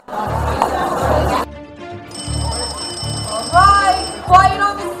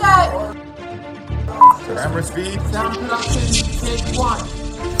Camera speed. Sound production, take one.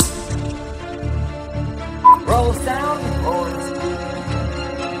 Roll sound.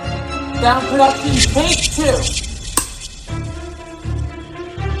 Sound production, take two.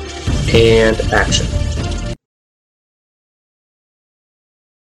 And action.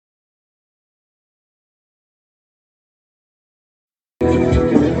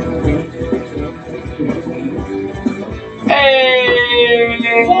 Hey!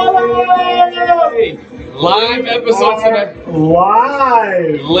 Live episode tonight.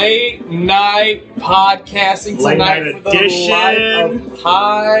 Live! Late night podcasting Late tonight night for the edition. Life of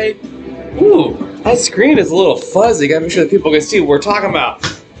Pi. Ooh, that screen is a little fuzzy. Gotta make sure that people can see what we're talking about.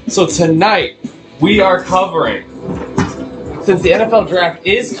 So tonight, we are covering, since the NFL draft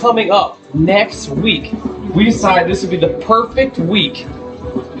is coming up next week, we decided this would be the perfect week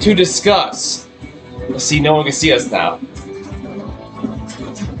to discuss. Let's see, no one can see us now.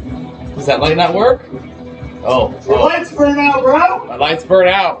 Does that light not work? Oh. Your lights burn out, bro! My lights burn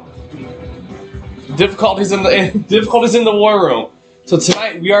out. Difficulties in the war room. So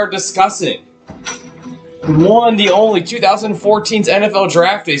tonight we are discussing the only 2014's NFL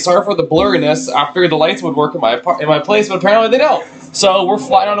Draft Day. Sorry for the blurriness. I figured the lights would work in my place, but apparently they don't. So we're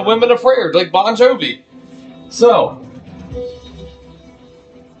flying on a whim and a prayer, like Bon Jovi. So,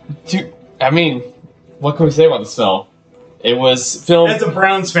 what can we say about this film? It was filmed. As a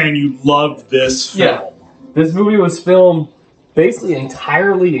Browns fan, you loved this film. Yeah. This movie was filmed basically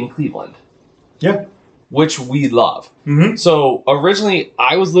entirely in Cleveland. Yeah. Which we love. Mm-hmm. So originally,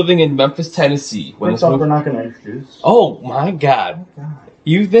 I was living in Memphis, Tennessee. When First off, we're not going to introduce. Oh my God!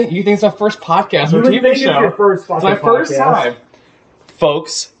 You think it's our first podcast or TV show? It's your first It's my first time,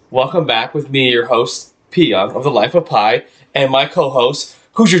 folks. Welcome back with me, your host Peon of the Life of Pi, and my co-host.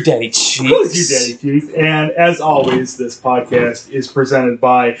 Who's your daddy, Cheeks? Who's your daddy, Cheeks? And as always, this podcast is presented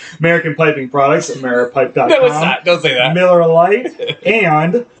by American Piping Products, AmeriPipe.com. No, it's not. Don't say that. Miller Lite,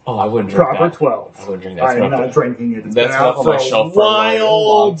 and Oh, I wouldn't drink Proper that. 12. I wouldn't drink that. I am not drinking it. It's That's been out on my for shelf a for a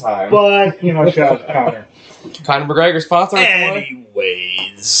long time. But, shout out to Connor. Conor McGregor sponsor.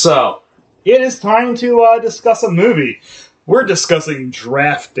 Anyways. So, It is time to discuss a movie. We're discussing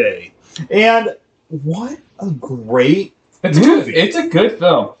Draft Day. And what a great movie. it's a good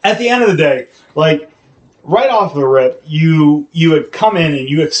film. At the end of the day, like, right off the rip, you would come in and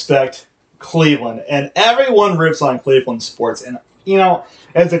you expect Cleveland. And everyone rips on Cleveland sports. And,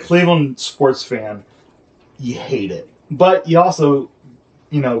 as a Cleveland sports fan, you hate it. But you also,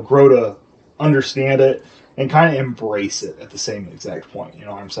 grow to understand it and kind of embrace it at the same exact point. You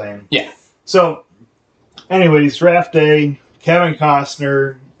know what I'm saying? Yeah. So, anyways, Draft Day, Kevin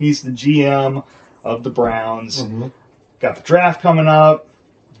Costner, he's the GM of the Browns. Mm-hmm. Got the draft coming up,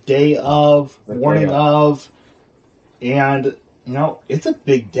 day of, morning of, and, it's a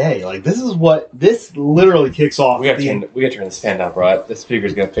big day. Like, this literally kicks off. We gotta turn this fan down, bro. The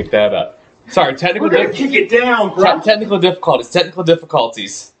speaker's gonna pick that up. Sorry, We're gonna kick it down, bro. Technical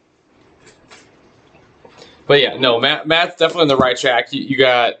difficulties. But yeah, no, Matt's definitely on the right track. You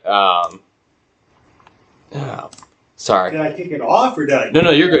got, sorry. Did I kick it off or did I?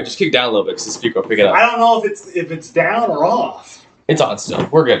 No, you're good. Just kick down a little bit because the speaker will pick it up. I don't know if it's down or off. It's on still.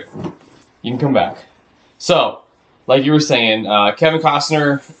 We're good. You can come back. So, like you were saying, Kevin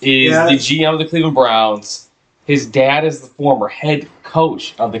Costner is the GM of the Cleveland Browns. His dad is the former head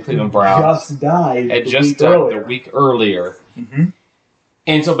coach of the Cleveland Browns. Just died. The week earlier. Mm-hmm.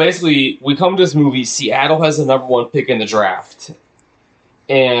 And so basically, we come to this movie. Seattle has the number one pick in the draft,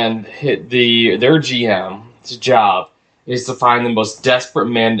 and their GM's job is to find the most desperate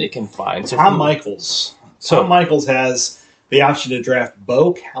man they can find. So Tom Michaels has the option to draft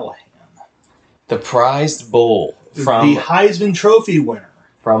Bo Callahan, the prized bull from the Heisman Trophy winner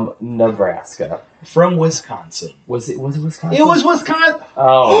from Nebraska. From Wisconsin. Was it Wisconsin? It was Wisconsin.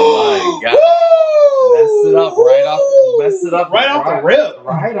 Oh my God! Messed it up right off the rip.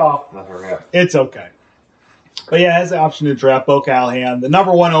 Right off the rip. It's okay. But yeah, has the option to draft Bo Callahan, the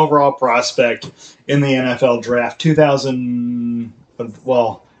number one overall prospect in the NFL draft. 2000,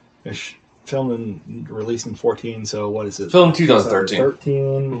 well, it's filmed and released in 14, so what is it? Filmed 2013.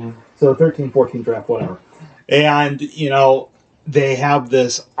 13, Mm-hmm. so 13, 14 draft, whatever. And, they have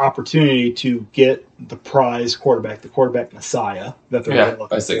this opportunity to get the prize quarterback, the quarterback messiah that they're really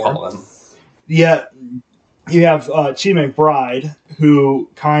looking as they for. call him. Yeah, you have Chi McBride, who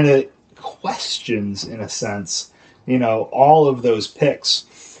kind of questions, in a sense, all of those picks.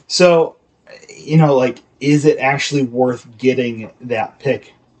 So, is it actually worth getting that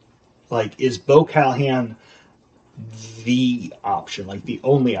pick? Like, is Bo Callahan the option, like the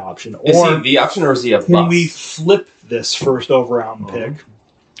only option? Is he the option or is he a bust? Can we flip this first overall pick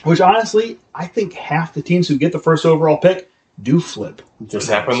Which honestly, I think half the teams who get the first overall pick do flip. Just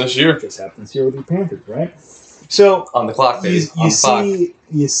happened this year. Just happened this year with the Panthers, right? So On the clock, baby. you see.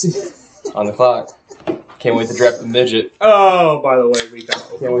 On the clock. Can't wait to draft the midget. Oh, by the way, we got.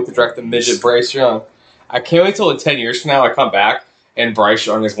 Can't wait to draft the midget Bryce Young. I can't wait till in 10 years from now I come back and Bryce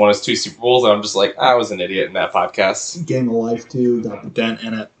Young has won his 2 Super Bowls and I'm just like, I was an idiot in that podcast. Game of life too. Got the dent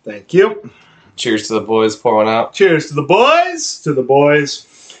in it. Thank you. Cheers to the boys. Pour one out. Cheers to the boys. To the boys.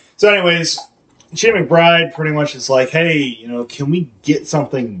 So, anyways, Shane McBride pretty much is like, hey, can we get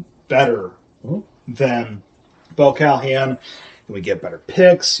something better than Bo Callahan? Can we get better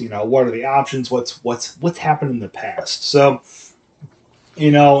picks? What are the options? What's happened in the past? So,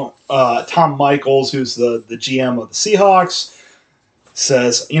 Tom Michaels, who's the GM of the Seahawks,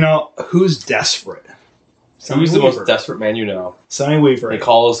 says, who's desperate? Who's the most desperate man you know? Sonny Weaver. They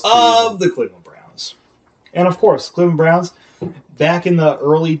call us of the Cleveland Browns. And of course, Cleveland Browns, back in the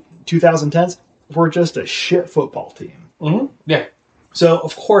early 2010s, were just a shit football team. Mm-hmm. Yeah. So,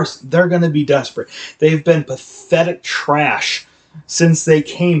 of course, they're going to be desperate. They've been pathetic trash since they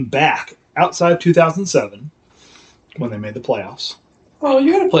came back outside of 2007 when they made the playoffs. Well,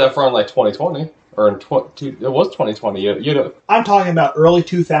 you had a playoff run like 2020. Or in it was 2020. I'm talking about early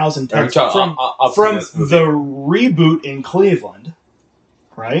 2010 from the reboot in Cleveland,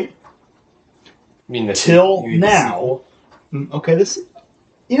 right? I mean, till now. Okay, this.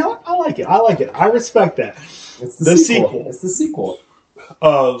 I like it. I respect that. It's the sequel. It's the sequel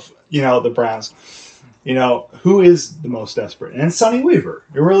of the Browns. Who is the most desperate? And it's Sonny Weaver.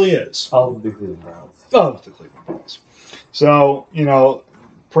 It really is. Of the Cleveland Browns. Of the Cleveland Browns. So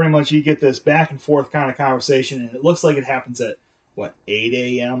pretty much you get this back and forth kind of conversation, and it looks like it happens at 8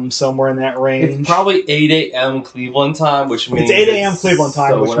 a.m. somewhere in that range. It's probably 8 a.m. Cleveland time, which means it's 8 a.m. Cleveland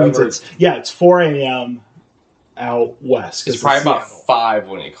time, which means it's 4 a.m. out west. It's probably about 5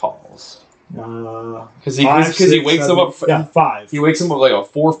 when he calls. Because he wakes him up. 5. He wakes him up like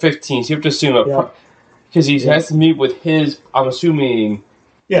at 4:15. So you have to assume because he has to meet with his. I'm assuming.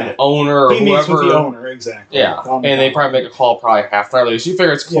 Yeah, owner or he meets whoever. with the owner, exactly. Yeah, and they probably make a call probably half an hour later. So you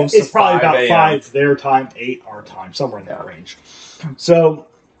figure it's close to 5 It's probably about a.m. 5 their time, 8 our time, somewhere in that range. So,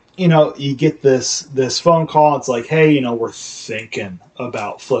 you get this phone call. It's like, hey, we're thinking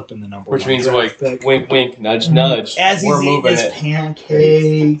about flipping the number Which 1 means draft pick. wink, wink, nudge, nudge. As we're he's eating moving his it.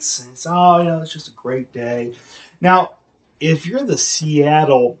 pancakes. And it's just a great day. Now, if you're the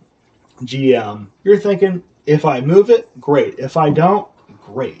Seattle GM, you're thinking, if I move it, great. If I don't,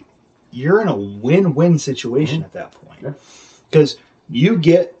 great. You're in a win-win situation at that point. Because you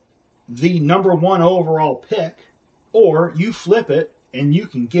get the number 1 overall pick, or you flip it and you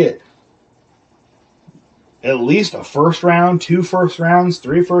can get at least a first round, 2 first rounds,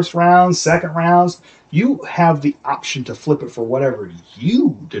 3 first rounds, second rounds. You have the option to flip it for whatever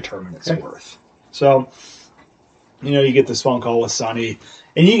you determine it's worth. So, you get this phone call with Sonny,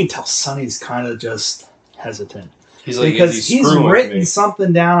 and you can tell Sonny's kind of just hesitant. He's like, because he's written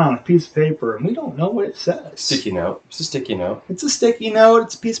something down on a piece of paper, and we don't know what it says. Sticky note. It's a sticky note. It's a sticky note.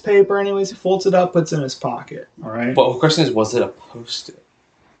 It's a piece of paper. Anyways, he folds it up, puts it in his pocket. All right? But the question is, was it a Post-it?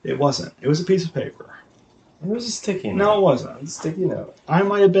 It wasn't. It was a piece of paper. It was a sticky note. No, it wasn't. It was a sticky note. I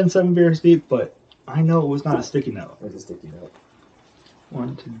might have been 7 beers deep, but I know it was not a sticky note. It was a sticky note.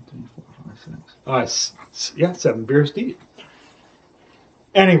 1, 2, 3, 4, 5, 6. Yeah, 7 beers deep.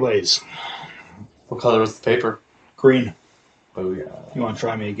 Anyways. What color was the paper? Green. Oh, yeah. You want to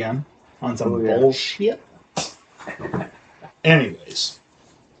try me again on some bullshit? Anyways.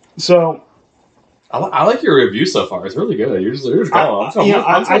 So. I like your review so far. It's really good. You're just going.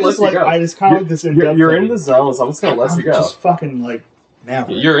 I just kind of like this in-depth. You're in the zone, so I'm just going to let you go. Just fucking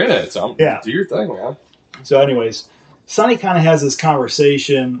never. You're in it, so do your thing, man. So anyways, Sonny kind of has this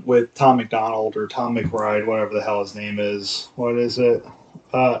conversation with Tom McDonald or Tom McBride, whatever the hell his name is. What is it?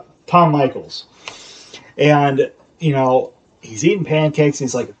 Tom Michaels. And, he's eating pancakes and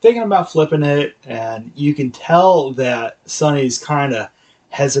he's like thinking about flipping it. And you can tell that Sonny's kind of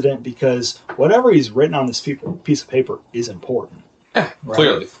hesitant because whatever he's written on this piece of paper is important. Yeah, right?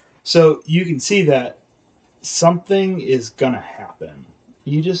 Clearly. So you can see that something is going to happen.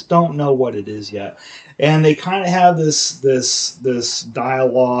 You just don't know what it is yet. And they kind of have this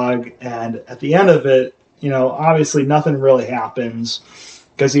dialogue, and at the end of it, obviously nothing really happens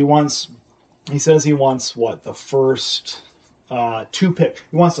because he says he wants the first 2 pick.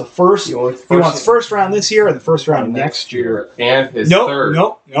 He wants he wants first round this year or the first round next year. And his third.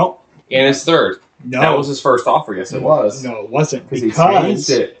 Nope. And his third. No. That was his first offer. Yes, it was. No, it wasn't. Because he changed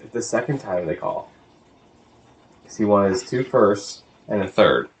it the second time they call. Because he wanted his 2 firsts and a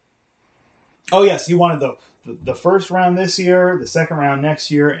third. Oh yes, he wanted the first round this year, the second round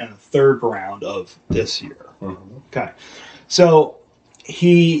next year, and the third round of this year. Mm-hmm. Okay, so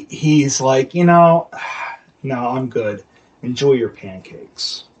he's like, no, I'm good. Enjoy your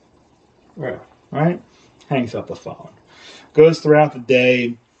pancakes. Yeah. Right? Hangs up the phone. Goes throughout the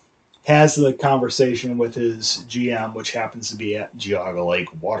day, has the conversation with his GM, which happens to be at Geauga Lake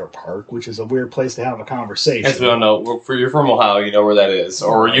Water Park, which is a weird place to have a conversation. As we all know, you're from Ohio, you know where that is,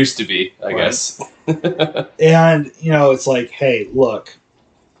 or used to be, I guess. And, it's like, hey, look,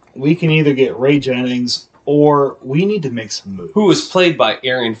 we can either get Ray Jennings or we need to make some moves. Who was played by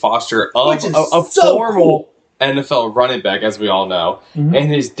Arian Foster, of a so formal NFL running back, as we all know. Mhm. And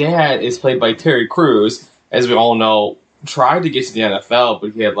his dad is played by Terry Crews, as we all know, tried to get to the NFL,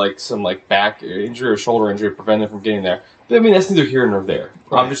 but he had some back injury or shoulder injury prevented him from getting there. But I mean, that's neither here nor there.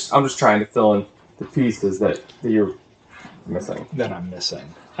 Right. I'm just trying to fill in the pieces that you're missing. That I'm missing.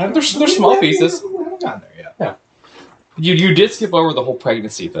 They're small pieces. We haven't gotten there yet. Yeah. You did skip over the whole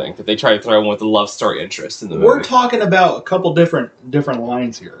pregnancy thing that they tried to throw in with the love story interest in the movie. We're talking about a couple different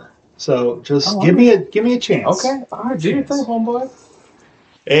lines here, so just give me a chance. Okay, all right, do your thing, homeboy.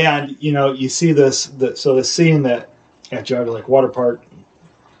 And you see this. So the scene that at Geauga Lake Water Park,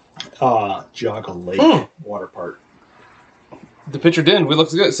 Geauga Lake Water Park. The picture dimmed. We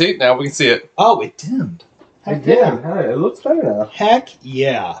looks good. See, now we can see it. Oh, it dimmed. Heck yeah. It looks better now. Heck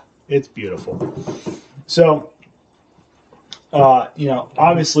yeah, it's beautiful. So,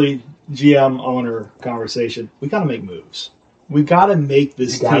 obviously, GM owner conversation. We got to make moves. We got to make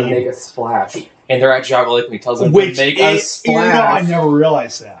this You gotta team. make a splash. And they're at Geauga Lake and he tells them Which to make a I splash. never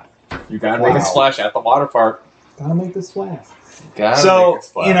realized that. You gotta make a splash at the water park. Gotta make this splash. Gotta So, make a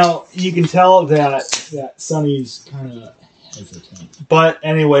splash. you can tell that Sonny's kind of hesitant. But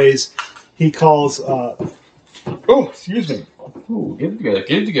anyways, he calls. Excuse me. Ooh, get it together.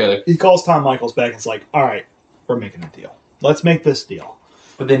 Get it together. He calls Tom Michaels back and is like, "All right, we're making a deal. Let's make this deal."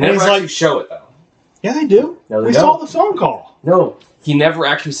 But they never he's actually like- show it though. Yeah, they do. No, they we don't. saw the phone call. No, he never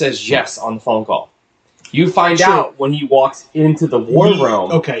actually says yes on the phone call. You find Sure. out when he walks into the war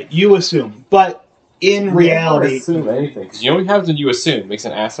room. Okay, you assume, but in You reality, never assume anything because you know what happens when you assume makes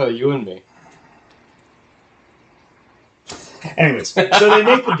an ass out of you and me. anyways, so they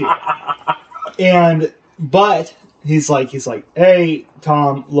make the deal, but he's like, "Hey,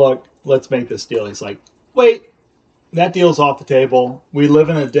 Tom, look, let's make this deal." He's like, "Wait, that deal's off the table. We live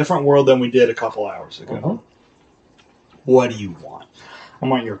in a different world than we did a couple hours ago. Uh-huh. What do you want? I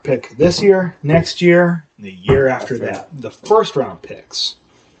want your pick this year, next year, and the year after That's that. The first round picks."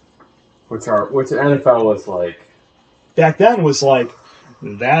 Which the NFL was like. Back then was like,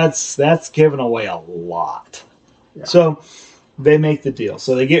 that's giving away a lot. Yeah. So they make the deal.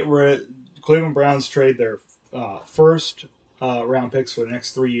 So they get Cleveland Browns trade their first round picks for the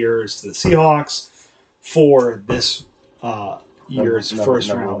next 3 years to the Seahawks for this year's first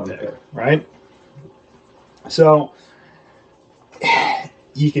round pick, right? So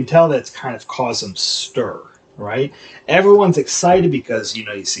you can tell that's kind of caused some stir, right? Everyone's excited because, you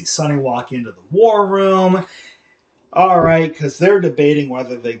see Sonny walk into the war room. All right, because they're debating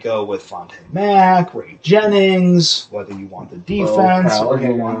whether they go with Fonte Mack, Ray Jennings, whether you want the defense or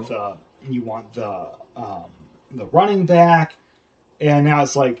you want the running back, and now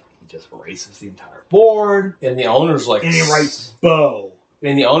it's like he just erases the entire board, And the owner's like. and he writes Bo.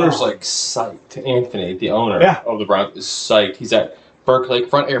 And the owner's like psyched. Anthony, the owner of the Browns, is psyched. He's at Berkeley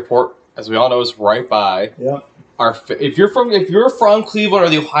Front Airport, as we all know, is right by. Yep. If you're from Cleveland or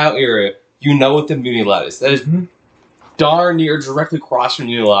the Ohio area, you know what the Muni Lot is. That is darn near directly across from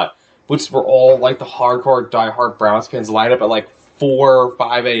Muni Lot, which were all like the hardcore, diehard Browns fans line up at 4 or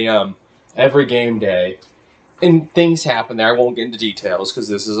 5 a.m. every game day. And things happen there. I won't get into details because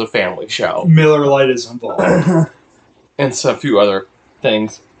this is a family show. Miller Lite is involved. And so a few other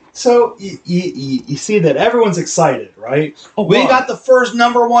things. So you see that everyone's excited, right? Oh, We wow. got the first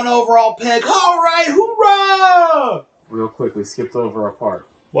number 1 overall pick. All right, hoorah! Real quick, we skipped over a part.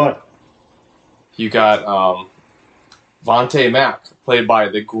 What? You got Vontae Mack, played by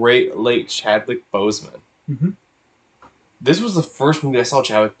the great late Chadwick Boseman. Mhm. This was the first movie I saw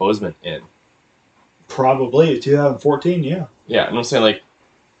Chadwick Boseman in. Probably 2014, yeah. Yeah, and I'm saying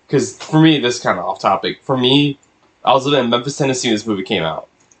because for me, this is kind of off topic. For me, I was living in Memphis, Tennessee when this movie came out.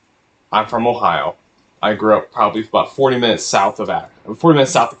 I'm from Ohio. I grew up probably about 40 minutes south of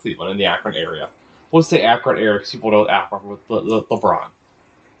Cleveland in the Akron area. We'll say Akron area because people know Akron with LeBron.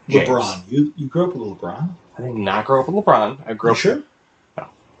 James. LeBron. You grew up with LeBron? I did not grow up with LeBron. I grew up. Sure.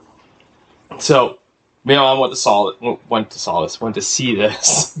 So, me and my mom went to see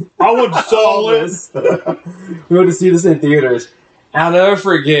this. I went to saw this. We went to see this in theaters. And I'll never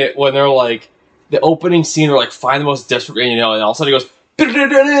forget when they're like, the opening scene where like find the most desperate, and all of a sudden he goes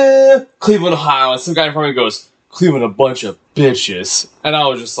 "Da-da-da-da, Cleveland, Ohio," and some guy in front of me goes, "Cleveland, a bunch of bitches," and I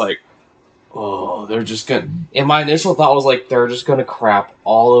was just like, oh, they're just gonna. And my initial thought was like, they're just gonna crap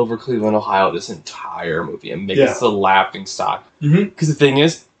all over Cleveland, Ohio this entire movie and make it the laughing stock. Because the thing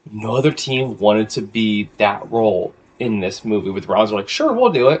is, no other team wanted to be that role in this movie. With Browns, were like, sure,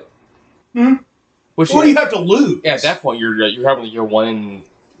 we'll do it. Which What do you have to lose? at that point, you're having your one in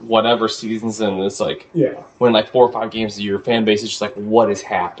whatever seasons, and it's like when like 4 or 5 games a year, fan base is just like, what is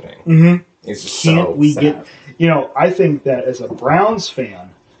happening? It's just Can't we get? I think that as a Browns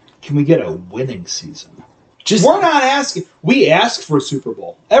fan, can we get a winning season? We're not asking. We ask for a Super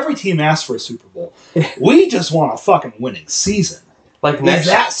Bowl. Every team asks for a Super Bowl. We just want a fucking winning season. Like Is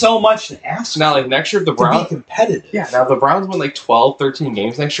that so much to ask? Now, like next year, if the Browns be competitive. Yeah. Now, if the Browns win like 12, 13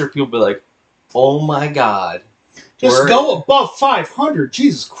 games next year, people will be like, "Oh my god." Just go above 500,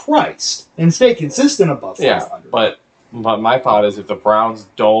 Jesus Christ, and stay consistent above 500. But my thought is, if the Browns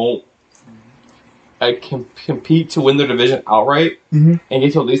don't compete to win their division outright and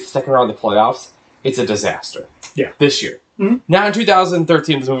get to at least the second round of the playoffs, it's a disaster. Yeah. This year. Now in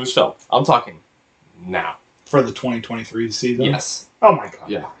 2013, this movie was filmed. I'm talking now. For the 2023 season? Yes. Oh my god.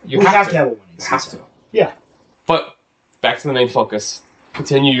 Yeah. We have to have a winning season. Have to. Yeah. But back to the main focus.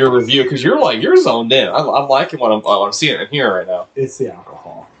 Continue your review, because you're zoned in. I'm liking what I'm seeing and hearing right now. It's the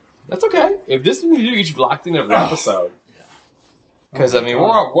alcohol. That's okay. If this is what you do, get you locked in every episode. Because, I mean, we're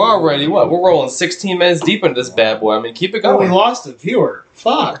already, we're rolling 16 minutes deep into this bad boy. I mean, keep it going. We lost a viewer.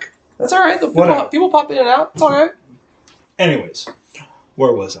 Fuck. That's all right. People pop in and out. It's all right. Anyways,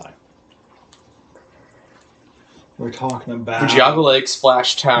 where was I? We're talking about... Geauga Lake,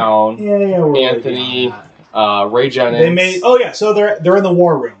 Splash Town, Anthony, Ray Jennings. They made... Oh, yeah, so they're in the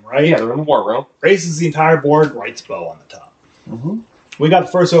war room, right? Yeah, they're in the war room. Raises the entire board, writes Bo on the top. We got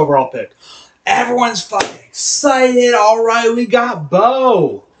the first overall pick. Everyone's fucking excited. All right, we got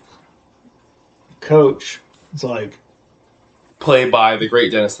Bo. Coach is like... Played by the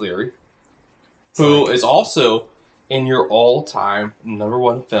great Dennis Leary, who is also in your all-time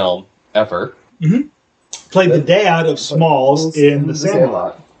 #1 film ever. Played the dad of Smalls in The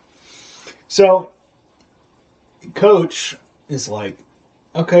Sandlot. So, Coach is like,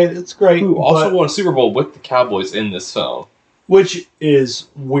 okay, that's great. Who also won a Super Bowl with the Cowboys in this film. Which is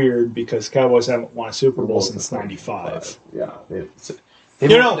weird because Cowboys haven't won a Super Bowl since '95. Yeah. They've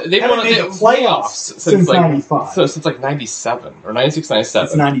won the playoffs since like 95. So since like 97 or 96, 97.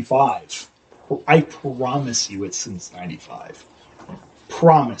 It's 95. I promise you it's since 95.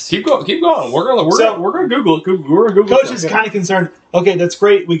 Promise. Keep going. We're gonna Google it. We're gonna Google. Coach is kind of concerned. Okay, that's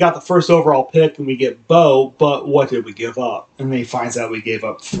great. We got the first overall pick and we get Bo, but what did we give up? And then he finds out we gave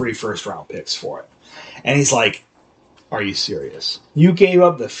up 3 first-round picks for it. And he's like, "Are you serious? You gave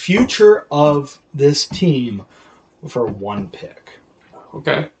up the future of this team for 1 pick?"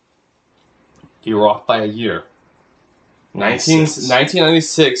 Okay. You were off by a year.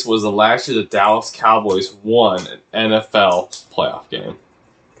 1996 was the last year the Dallas Cowboys won an NFL playoff game.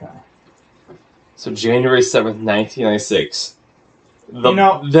 Okay. So January 7th, 1996.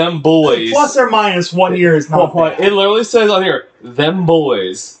 Them boys. Plus or minus 1 year is not bad. It literally says on here, them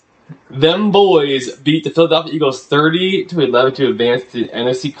boys beat the Philadelphia Eagles 30-11 to advance to the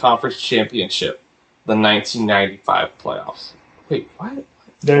NFC Conference Championship, the 1995 playoffs. Wait, what?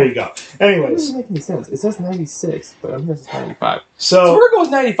 There you go. Anyways. That doesn't make any sense. It says 96, but I'm guessing 95. So we're going with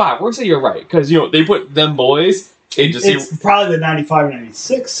 95. We're going to say you're right, because they put them boys into... It's probably the 95 or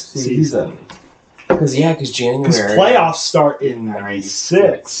 96 season. Because January... Because playoffs start in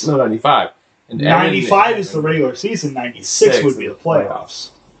 96. No, 95. And 95 is the regular season. 96 would be the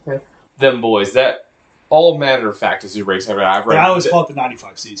playoffs. Okay. Them boys. That all matter of fact is your race. I've read. I always call it the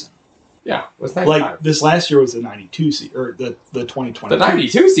 95 season. Yeah, it was 95. Like this last year was the 92 season, or the 2020. The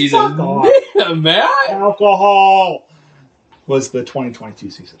 92 season. Man, alcohol was the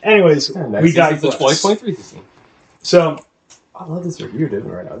 2022 season. Anyways, we digress. The 2023 season. So I love this review you're doing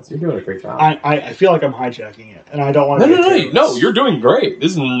right now. You're doing a great job. I feel like I'm hijacking it, and I don't want to. No, you're doing great.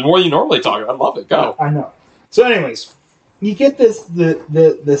 This is more than you normally talk. I love it. Go. I know. So, anyways, you get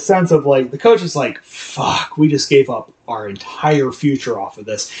the sense of like the coach is like, fuck, we just gave up our entire future off of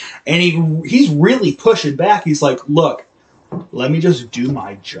this, and he's really pushing back. He's like, look, let me just do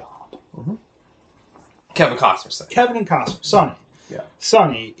my job. Kevin Costner said. Kevin and Costner, Sonny. Yeah.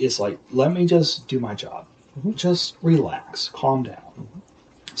 Sonny is like, let me just do my job. Just relax, calm down.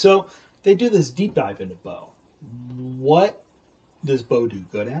 So they do this deep dive into Bo. What does Bo do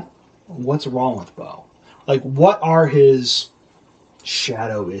good at? What's wrong with Bo? Like, what are his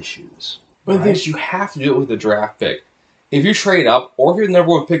shadow issues? But the thing is, you have to do it with the draft pick. if you trade up, or if you're the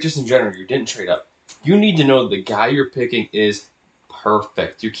number one pick just in general, you didn't trade up, you need to know the guy you're picking is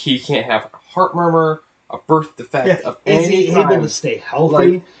perfect. He can't have a heart murmur, a birth defect of Is any he kind. able to stay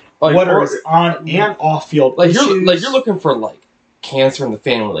healthy? What are his on and off field issues? You're looking for like cancer in the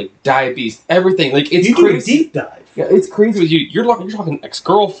family, like diabetes, everything. Like it's you do a crazy. deep dive. Yeah, it's crazy with you. You're talking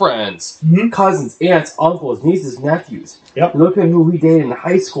ex-girlfriends, cousins, aunts, uncles, nieces, nephews. Yep. You're looking at who he dated in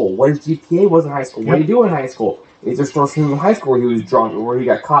high school, what his GPA was in high school, what did he do in high school. Is there stories from him in high school where he was drunk, or where he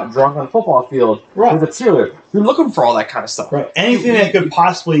got caught drunk on a football field with a cheerleader? You're looking for all that kind of stuff. Right. Anything that could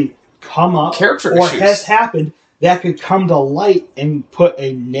possibly come up Character or issues. has happened that could come to light and put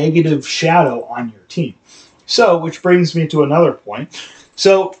a negative shadow on your team. So, which brings me to another point.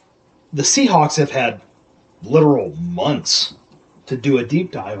 So, the Seahawks have had literal months to do a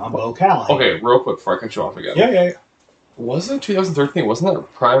deep dive on Bo Callahan. Okay, real quick before I cut you off again. Yeah. Wasn't 2013? Wasn't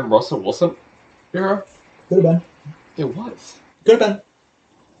that prime Russell Wilson era? Could have been. It was. Could have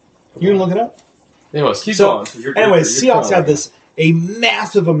been. You can look it up. It was. Keep So, going. anyways, Seahawks had a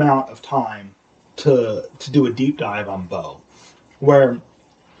massive amount of time to do a deep dive on Bo, where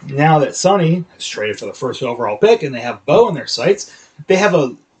now that Sonny has traded for the first overall pick and they have Bo in their sights, they have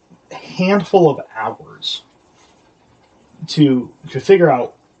a handful of hours to figure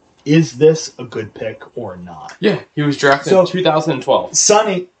out, is this a good pick or not? Yeah, he was drafted in 2012.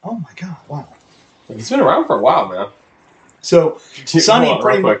 Sonny, oh my god, wow. He's been around for a while, man. So Sonny Hold on,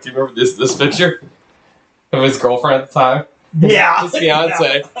 pretty real quick. Do you remember this picture of his girlfriend at the time? Yeah. His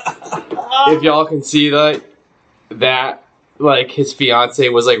fiance. If y'all can see that like his fiance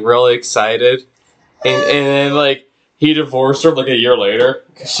was like really excited, and then like he divorced her like a year later.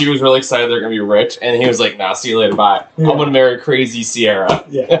 She was really excited they're gonna be rich, and he was like, "Nah, see you later, bye. Yeah. I'm gonna marry crazy Sierra."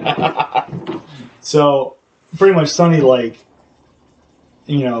 Yeah. So pretty much Sonny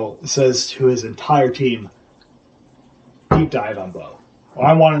says to his entire team, deep dive on Bo.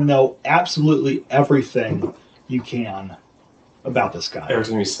 I want to know absolutely everything you can about this guy. Every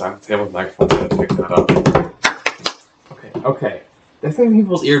time you smack the table with the microphone, I gotta pick that up. Okay. I think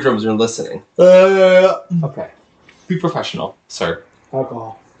people's eardrums are listening. Okay. Be professional, sir.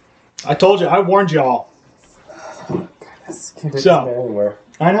 Alcohol. I told you. I warned y'all. Can't take this So- man anywhere.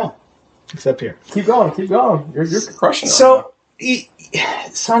 I know. Except here. Keep going. You're crushing it. So,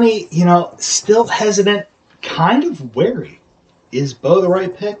 Sonny, still hesitant, kind of wary. Is Bo the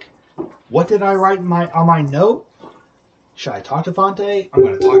right pick? What did I write on my note? Should I talk to Vontae? I'm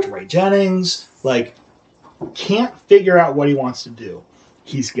going to talk to Ray Jennings. Can't figure out what he wants to do.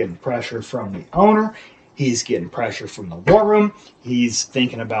 He's getting pressure from the owner. He's getting pressure from the war room. He's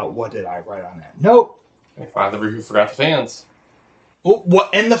thinking about, what did I write on that note? I finally forgot the fans. Well, what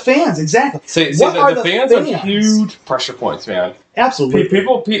and the fans, exactly. See, What are the the fans are huge pressure points, man. Absolutely.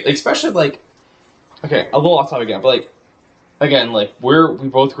 People, especially okay, a little off topic again, but again, we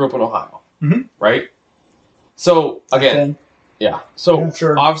both grew up in Ohio, right? So again, yeah. So Yeah,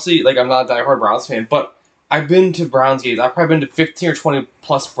 sure. obviously, I'm not a diehard Browns fan, but I've been to Browns games. I've probably been to 15 or 20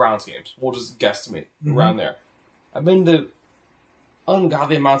 plus Browns games. We'll just guesstimate around there. I've been to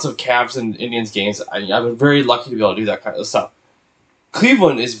ungodly amounts of Cavs and Indians games. I've been very lucky to be able to do that kind of stuff.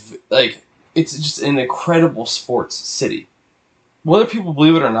 Cleveland is it's just an incredible sports city. Whether people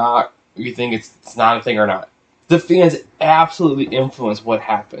believe it or not, you think it's not a thing or not, the fans absolutely influence what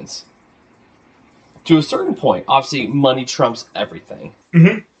happens. To a certain point, obviously, money trumps everything.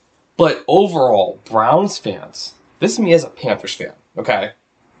 But overall, Browns fans, this is me as a Panthers fan, okay?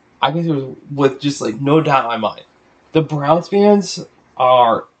 I can do it with just no doubt in my mind. The Browns fans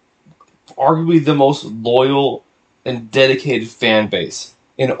are arguably the most loyal and dedicated fan base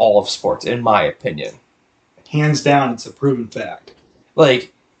in all of sports, in my opinion. Hands down, it's a proven fact. The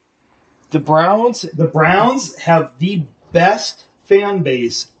Browns... The Browns have the best fan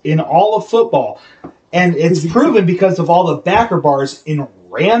base in all of football. And it's proven because of all the backer bars in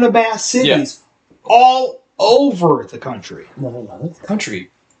random ass cities all over the country. No, not the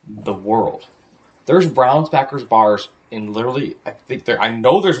country. The world. There's Browns backers bars in literally, I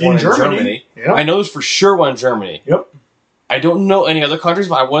know there's one in Germany. Yep. I know there's for sure one in Germany. Yep. I don't know any other countries,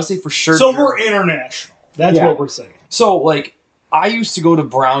 but I want to say for sure. So we're international. That's what we're saying. So, I used to go to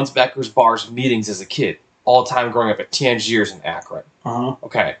Browns backers bars meetings as a kid, all the time growing up at Tangiers in Akron.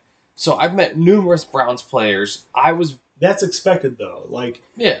 Okay. So I've met numerous Browns players. That's expected, though.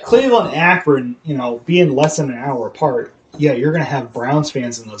 Cleveland and Akron, being less than an hour apart, you're going to have Browns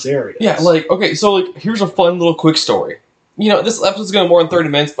fans in those areas. Yeah, okay, so, here's a fun little quick story. This episode's going more than 30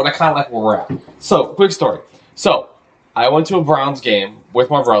 minutes, but I kind of like where we're at. So, quick story. So, I went to a Browns game with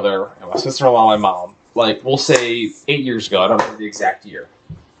my brother and my sister-in-law and my mom. We'll say 8 years ago. I don't know the exact year.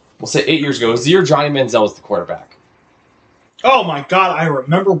 We'll say 8 years ago. It was the year Johnny Manziel was the quarterback. Oh my God, I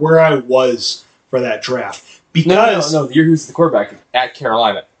remember where I was for that draft. Because No. The year he was the quarterback at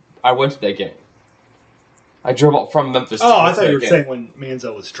Carolina. I went to that game. I drove up from Memphis. Oh, I thought you that were game. saying when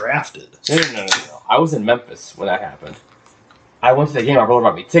Manziel was drafted. No. I was in Memphis when that happened. I went to the game. My brother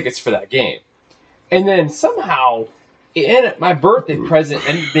bought me tickets for that game. And then somehow, my birthday present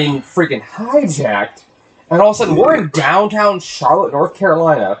ended up being freaking hijacked. And all of a sudden, we're in downtown Charlotte, North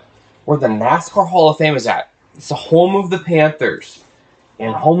Carolina, where the NASCAR Hall of Fame is at. It's the home of the Panthers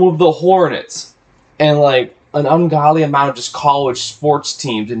and home of the Hornets. And like an ungodly amount of just college sports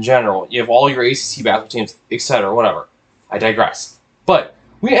teams in general. You have all your ACC basketball teams, etc., whatever. I digress. But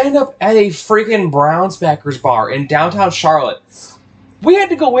we end up at a freaking Browns backers bar in downtown Charlotte. We had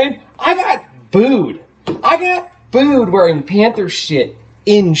to go in. I got booed wearing Panthers shit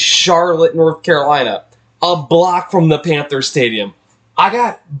in Charlotte, North Carolina, a block from the Panthers stadium. I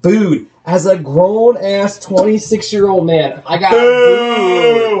got booed as a grown-ass 26-year-old man. I got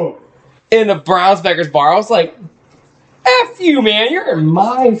booed in a Browns backers bar. I was like, F you, man. You're in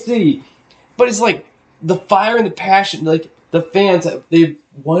my city. But it's like the fire and the passion, like the fans, they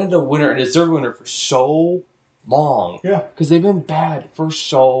wanted a winner, a deserved winner for so long. Yeah. Because they've been bad for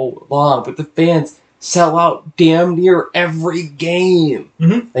so long. But the fans sell out damn near every game.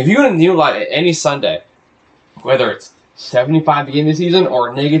 Mm-hmm. If you go to New Light any Sunday, whether it's 75 to end the season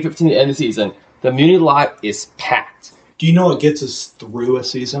or negative 15 to end the season, the Muni Lot is packed. Do you know what gets us through a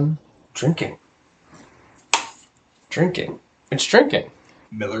season? Drinking. It's drinking.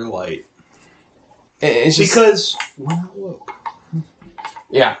 Miller Lite. It's just, Because we're not woke.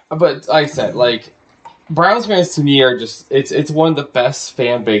 yeah, but like I said, like Browns fans to me are just it's one of the best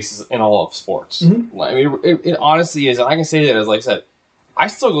fan bases in all of sports. Mm-hmm. I mean, it honestly is, and I can say that as like I said, I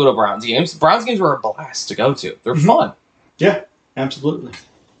still go to Browns games. Browns games are a blast to go to. They're fun. Yeah, absolutely.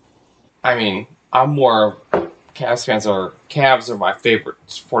 I mean, I'm more Cavs fans, or Cavs are my favorite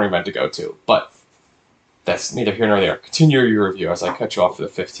sporting event to go to, but that's neither here nor there. Continue your review as I cut you off for the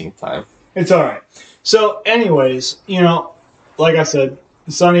 15th time. It's all right. So, anyways, like I said,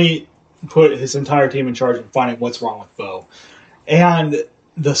 Sonny put his entire team in charge of finding what's wrong with Bo. And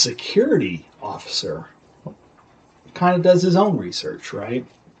the security officer kind of does his own research, right?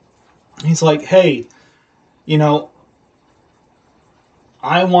 He's like, hey,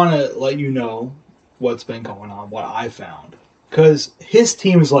 I want to let you know what's been going on, what I found. Because his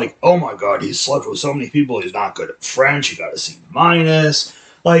team is like, oh my God, he's slept with so many people, he's not good at French, you got a C-.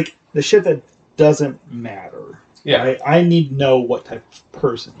 Like, the shit that doesn't matter. Yeah. Right? I need to know what type of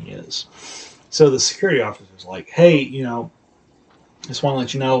person he is. So the security officer's like, hey, just want to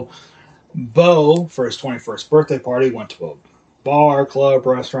let you know, Bo, for his 21st birthday party, went to a bar, club,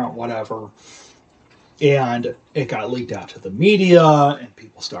 restaurant, whatever, and it got leaked out to the media, and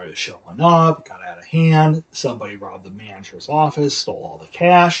people started showing up. It got out of hand. Somebody robbed the manager's office, stole all the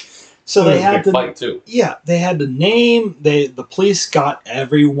cash. So they had to fight too. Yeah, they had to name. The police got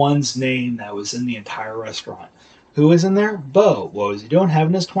everyone's name that was in the entire restaurant. Who was in there? Bo. What was he doing?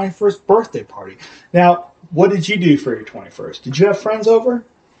 Having his 21st birthday party. Now, what did you do for your 21st? Did you have friends over?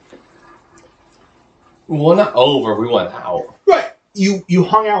 Well, not over. We went out. Right. You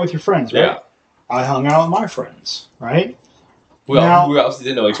hung out with your friends, right? Yeah. I hung out with my friends, right? We obviously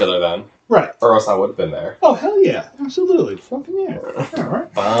didn't know each other then. Right. Or else I would have been there. Oh, hell yeah. Absolutely. Fucking yeah. All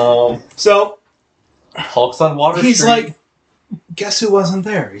right. So, Hulk's on Water he's Street. like, guess who wasn't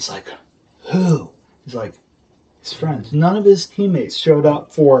there? He's like, who? He's like, his friends. None of his teammates showed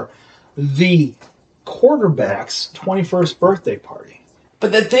up for the quarterback's 21st birthday party.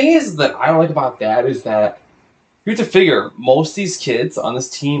 But the thing is that I don't like about that is that you have to figure most of these kids on this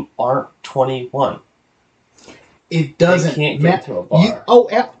team aren't 21. It doesn't They can't get to a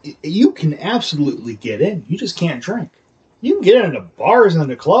bar. You can absolutely get in. You just can't drink. You can get into bars and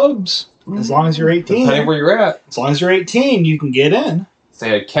into clubs as long as you're 18. Depending where you're at. As long as you're 18, you can get in.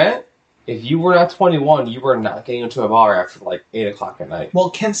 Say, Kent, if you were not 21, you were not getting into a bar after like 8 o'clock at night. Well,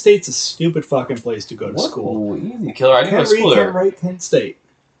 Kent State's a stupid fucking place to go to school. Easy, killer. I didn't go Can't to read, school there. can't write Kent State.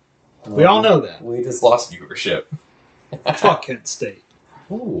 We all know that. We just lost viewership. Fuck Kent State.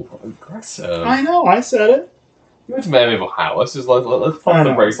 Ooh, aggressive. I know, I said it. You went to Miami of Ohio. Let's pump I the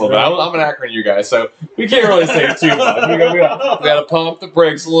know, brakes a little bit. right? I'm an Akron, you guys, so we can't really say too much. We got to pump the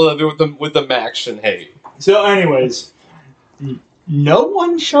brakes a little bit with the Max and hate. So, anyways, no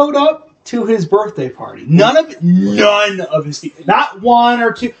one showed up to his birthday party. None of his team. Not one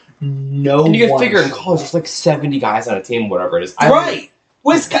or two. No. And you can one figure in showed college, up. there's like 70 guys on a team, whatever it is. Right.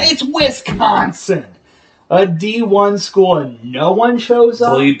 It's Wisconsin. A D1 school and no one shows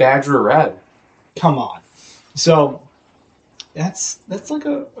up. Bleed Badger Red. Come on. So that's like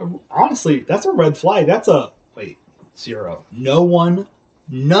honestly, that's a red flag. That's a 0.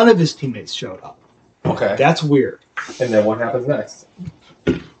 None of his teammates showed up. Okay. That's weird. And then what happens next?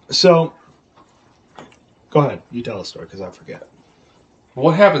 So, go ahead. You tell the story because I forget.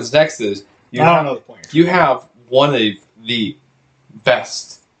 What happens next is I don't know the point. you have one of the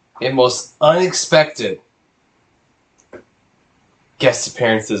best and most unexpected guest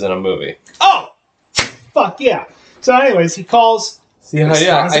appearances in a movie. Oh! Fuck yeah. So anyways, he calls... See how, I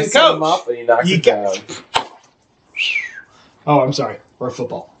Wisconsin set him coach. up and he knocks it down. Oh, I'm sorry. We're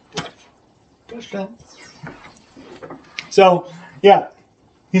football. Touchdown. So, yeah.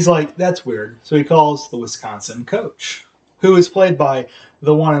 He's like, that's weird. So he calls the Wisconsin coach, who is played by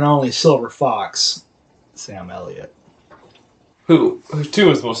the one and only Silver Fox, Sam Elliott. Who two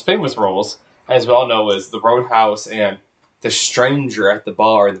of his most famous roles, as we all know, is The Roadhouse and The Stranger at the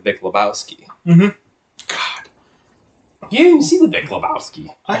Bar, The Big Lebowski. Mm-hmm. God. You didn't even see The Big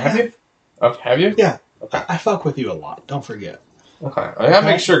Lebowski. I have you? Oh, have you? Yeah. Okay. I fuck with you a lot. Don't forget. Okay. I gotta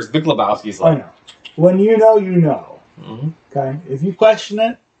make sure, because Big Lebowski's I like... know. When you know, you know. Mm-hmm. Okay? If you question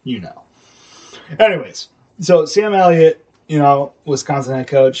it, you know. Anyways, so Sam Elliott, Wisconsin head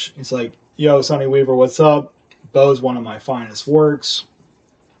coach, he's like, yo, Sonny Weaver, what's up? Bo's one of my finest works.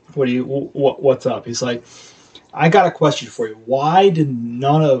 What's up? He's like, I got a question for you. Why did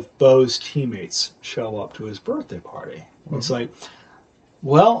none of Bo's teammates show up to his birthday party? Mm-hmm. It's like,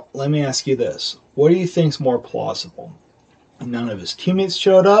 well, let me ask you this. What do you think's more plausible? None of his teammates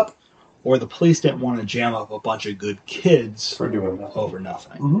showed up, or the police didn't want to jam up a bunch of good kids For doing nothing. over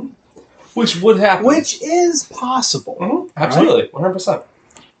nothing? Mm-hmm. Which would happen. Which is possible. Mm-hmm. Absolutely. Right? 100%.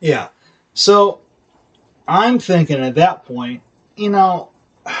 Yeah. So I'm thinking at that point,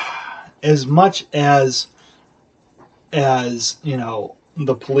 as much as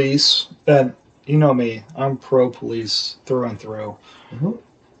the police, and you know me, I'm pro-police through and through. Mm-hmm.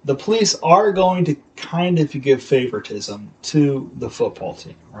 The police are going to kind of give favoritism to the football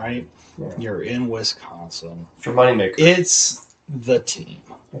team, right? Yeah. You're in Wisconsin. It's your moneymaker. It's the team.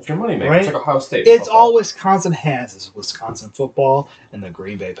 It's your moneymaker. Right? It's like Ohio State. It's football. all Wisconsin has is Wisconsin football and the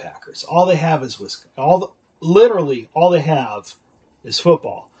Green Bay Packers. All they have is literally all they have is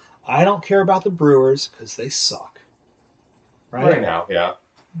football. I don't care about the Brewers because they suck. Right now, yeah.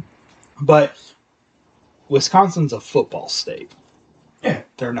 But Wisconsin's a football state. Yeah.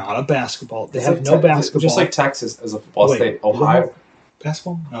 They're not a basketball. They It's have like no basketball. Just like Texas as a football Wait, state. is it Ohio.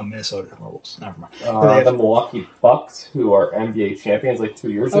 basketball? No, Minnesota Timberwolves. Never mind. The Milwaukee Bucks, who are NBA champions like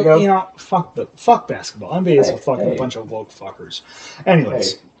 2 years ago. Fuck basketball. NBA is a fucking bunch of woke fuckers.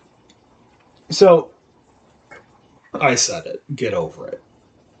 Anyways, so I said it. Get over it.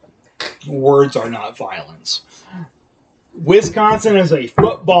 Words are not violence. Wisconsin is a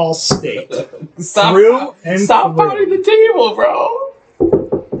football state. Stop pounding the table, bro.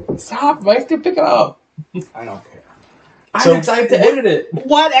 Stop. Mike, pick it up. I don't care. I'm excited to edit it.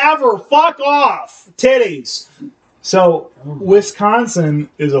 Whatever. Fuck off. Titties. So, Wisconsin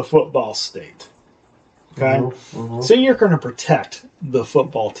is a football state. Okay? Mm-hmm. So you're going to protect the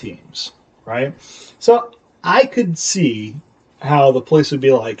football teams, right? So I could see how the police would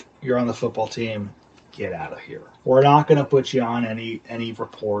be like, you're on the football team, get out of here. We're not going to put you on any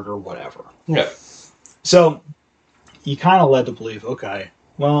report or whatever. Yeah. So you kind of led to believe, okay,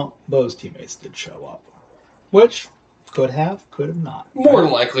 well, those teammates did show up, which could have not. More than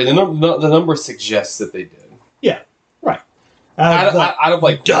likely, the number suggests that they did. Yeah, right. Out of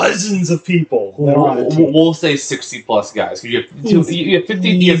like dozens of people. That are on the team. We'll say 60 plus guys. You have 52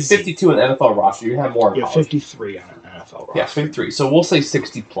 in the NFL roster. You have more. You have 53 on an NFL roster. Yeah, 53. So we'll say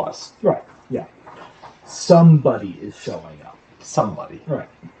 60 plus. Right. Yeah. Somebody is showing up. Somebody. Right.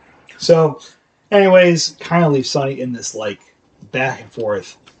 So, anyways, kind of leave Sonny in this like back and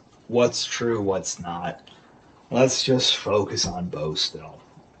forth. What's true? What's not? Let's just focus on Bo still.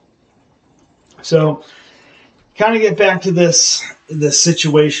 So, kind of get back to this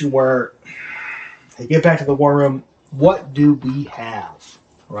situation where they get back to the war room. What do we have?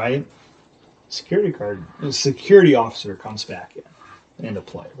 Right? The security officer comes back into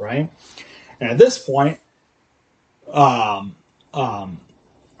play. Right? And at this point, what's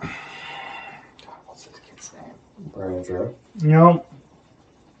this kid's name? Brian Drew.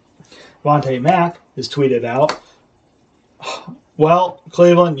 Vontae Mack has tweeted out, well,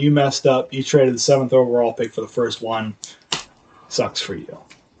 Cleveland, you messed up. You traded the 7th overall pick for the first one. Sucks for you.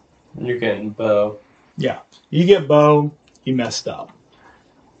 You're getting Bo. Yeah. You get Bo, you messed up.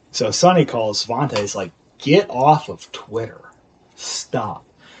 So Sonny calls Vontae, is like, get off of Twitter. Stop.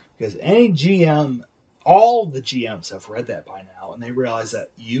 Because any GM, all the GMs have read that by now, and they realize that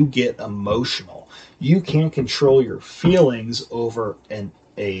you get emotional. You can't control your feelings over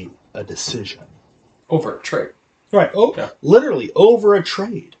a decision. Over a trade. Right. Oh, Yeah. literally over a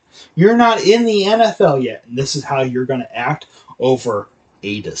trade. You're not in the NFL yet, and this is how you're going to act over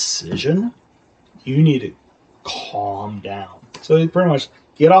a decision. You need to calm down. So you pretty much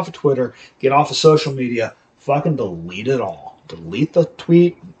get off of Twitter, get off of social media, fucking delete it all. Delete the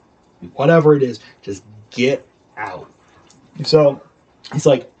tweet, whatever it is. Just get out. So he's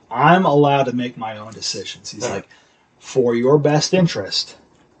like, I'm allowed to make my own decisions. He's like, for your best interest,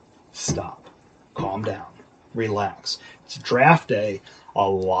 stop. Calm down. Relax. It's draft day. A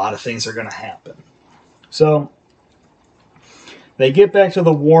lot of things are going to happen. So they get back to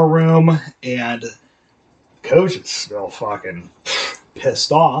the war room, and coach is still fucking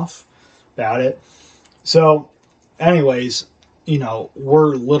pissed off about it. So, anyways,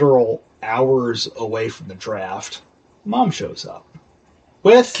 we're literal hours away from the draft. Mom shows up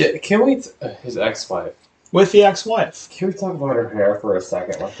with Can we... his ex-wife. with the ex-wife. Can we talk about her hair for a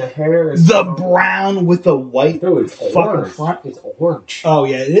second? Like, the hair is... The brown with the white Dude, it's fucking orange. front. It's orange. Oh,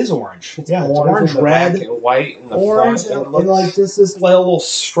 yeah, it is orange. It's orange, in the red, back and white in the orange, front. and like this like a little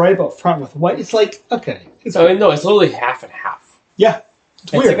stripe up front with white. It's like, okay. It's No, it's literally half and half. yeah.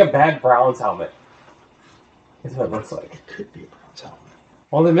 It's weird. like a bad Browns helmet. That's what it looks like. It could be a Browns helmet.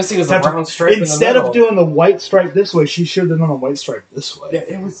 All they're missing is a brown stripe Instead in the middle. of doing the white stripe this way, she should have done the white stripe this way. Yeah,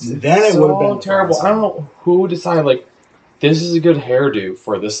 it was Then it so would have been terrible. I don't know who decided, like, this is a good hairdo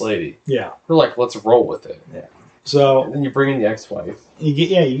for this lady. Yeah. They're like, let's roll with it. Yeah. So And then you bring in the ex-wife. you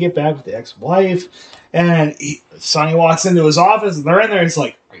get back with the ex-wife, and Sonny walks into his office, and they're in there. He's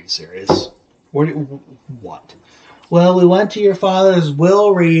like, "Are you serious? What? Well, we went to your father's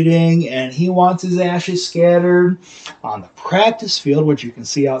will reading, and he wants his ashes scattered on the practice field, which you can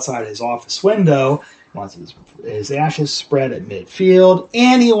see outside his office window. He wants his ashes spread at midfield,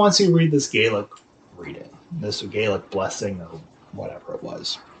 and he wants you to read this Gaelic reading, this Gaelic blessing, or whatever it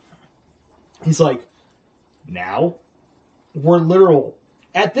was." He's like, now? We're literal.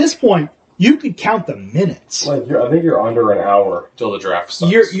 At this point, you could count the minutes. Like, I think you're under an hour till the draft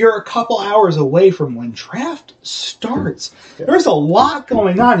starts. You're a couple hours away from when draft starts. Yeah. There's a lot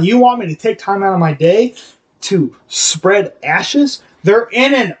going on. You want me to take time out of my day to spread ashes? They're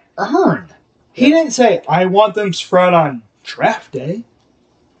in an urn. He didn't say, I want them spread on draft day.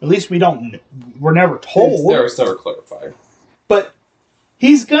 At least we're never told. There was never clarified. But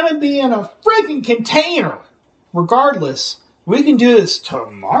he's going to be in a freaking container. Regardless, we can do this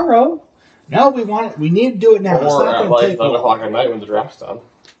tomorrow. No, we need to do it now. It's Or not at going like to take 11 long. o'clock at night when the draft's done.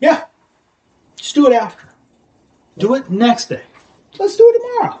 Yeah. Just do it after. Do it next day. Let's do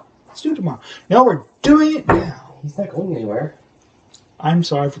it tomorrow. No, we're doing it now. He's not going anywhere. I'm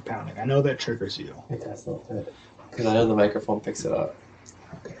sorry for pounding. I know that triggers you. It does not fit. Because I know the microphone picks it up.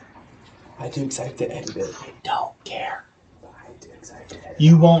 Okay. I do excited to edit it. I don't care. I do excited to edit it.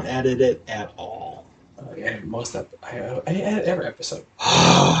 You won't edit it at all. I edit most of I edit every episode.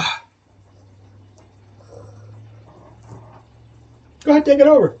 Go ahead, take it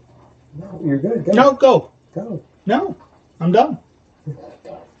over. No, you're good. Go. No, go. Go. No, I'm done. You're not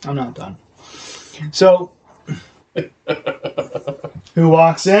done. I'm not done. So, who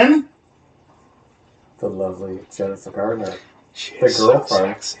walks in? The lovely Jennifer Gardner. She's The girlfriend.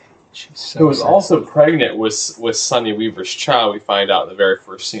 So sexy. She's so Who was sexy. also pregnant with Sonny Weaver's child, we find out in the very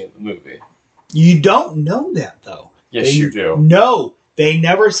first scene of the movie. You don't know that, though. Yes, you do. No, they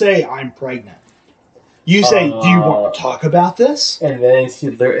never say, I'm pregnant. You say, do you want to talk about this? And then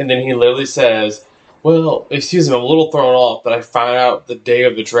he literally says, well, excuse me, I'm a little thrown off, but I found out the day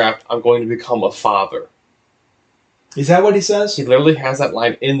of the draft I'm going to become a father. Is that what he says? He literally has that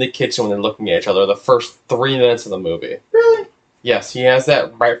line in the kitchen when they're looking at each other the first 3 minutes of the movie. Really? Yes, he has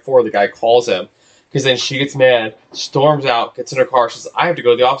that right before the guy calls him. Because then she gets mad, storms out, gets in her car, says, I have to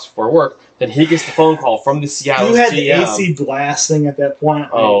go to the office before work. Then he gets the phone call from the Seattle You had the GM. AC blasting at that point.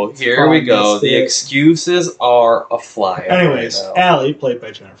 Oh, here we go. The excuses are a flying. Anyways, right now. Allie, played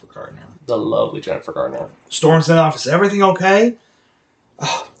by Jennifer Gardner, The lovely Jennifer Gardner. storms in the office. Everything okay?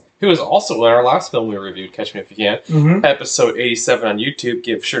 Who was also in our last film we reviewed, Catch Me If You Can, Mm-hmm. episode 87 on YouTube.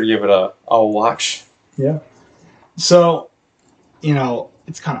 Give sure to give it a watch. Yeah. So,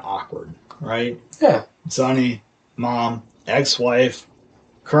 it's kind of awkward, right? Yeah. Sonny, mom, ex-wife,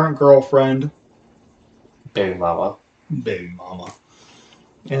 current girlfriend, Baby mama. baby mama.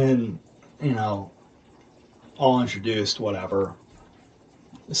 And, all introduced, whatever.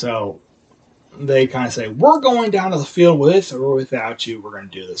 So they kind of say, we're going down to the field with or without you. We're going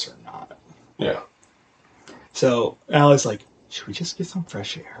to do this or not. Yeah. So Allie's like, should we just get some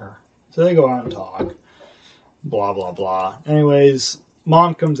fresh air? So they go out and talk. Blah, blah, blah. Anyways,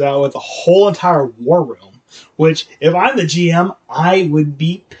 mom comes out with a whole entire war room, which if I'm the GM, I would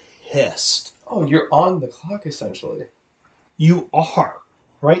be pissed. Oh, you're on the clock essentially. You are,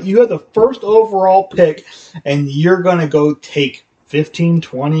 right? You have the first overall pick, and you're going to go take 15,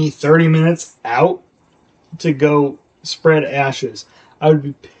 20, 30 minutes out to go spread ashes. I would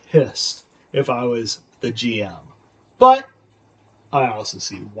be pissed if I was the GM. But I also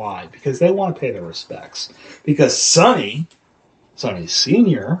see why. Because they want to pay their respects. Because Sonny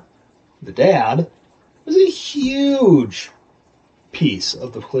Sr., the dad, was a huge piece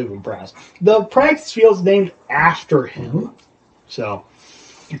of the Cleveland Browns. The practice field's named after him. So,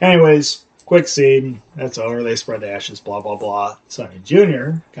 anyways, quick scene. That's over. They spread the ashes, blah, blah, blah. Sonny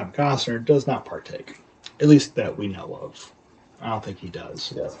Jr., Kevin Costner, does not partake. At least that we know of. I don't think he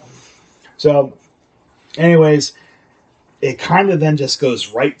does. Yeah. So, anyways, it kind of then just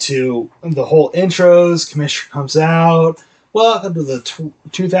goes right to the whole intros. Commissioner comes out. Welcome to the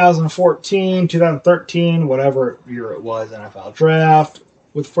 2014, 2013, whatever year it was, NFL draft.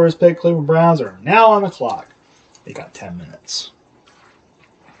 With first pick, Cleveland Browns are now on the clock. They got 10 minutes.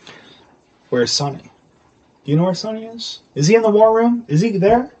 Where's Sonny? Do you know where Sonny is? Is he in the war room? Is he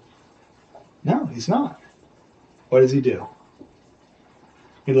there? No, he's not. What does he do?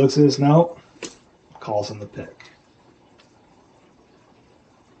 He looks at his note, calls in the pick.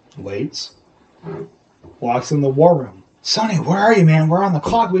 Waits. Walks in the war room. Sonny, where are you, man? We're on the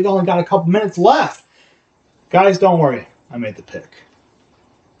clock. We only got a couple minutes left. Guys, don't worry. I made the pick.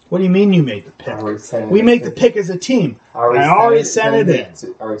 What do you mean you made the pick? We make the pick as a team. I already sent it in.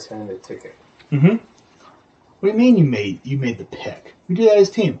 I already sent the ticket. Mm-hmm. What do you mean you made the pick? We do that as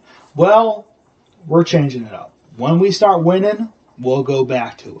a team. Well, we're changing it up. When we start winning, we'll go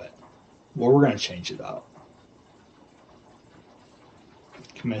back to it. Well, we're going to change it up.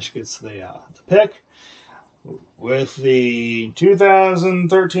 Kamish gets the pick. With the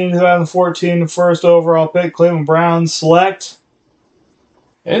 2013-2014 first overall pick, Cleveland Browns select.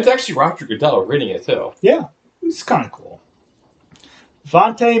 And it's actually Roger Goodell reading it, too. Yeah, it's kind of cool.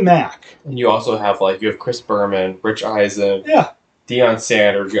 Vontae Mack. And you also have, you have Chris Berman, Rich Eisen, Yeah. Deion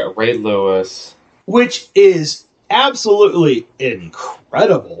Sanders, you got Ray Lewis. Which is absolutely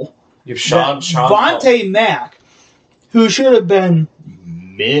incredible. You have Sean Vontae Mack, who should have been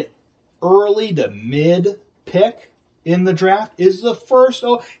early to mid pick in the draft, is the first.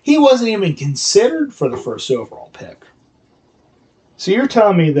 He wasn't even considered for the first overall pick. So you're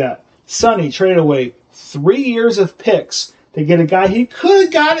telling me that Sonny traded away 3 years of picks to get a guy he could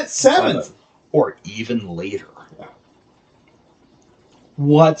have got at 7th or even later. Yeah.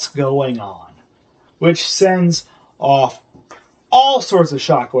 What's going on? Which sends off all sorts of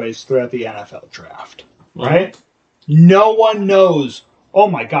shockwaves throughout the NFL draft, right? Mm-hmm. No one knows, oh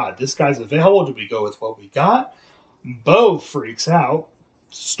my God, this guy's available. Do we go with what we got? Bo freaks out,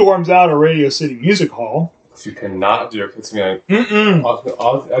 storms out of Radio City Music Hall. You cannot do it. It's going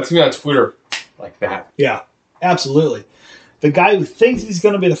to be on Twitter like that. Yeah, absolutely. The guy who thinks he's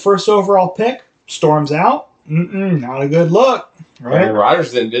going to be the first overall pick storms out. Not a good look. Right? Aaron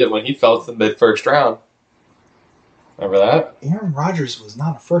Rodgers did it when he fell to the mid-first round. Remember that? Aaron Rodgers was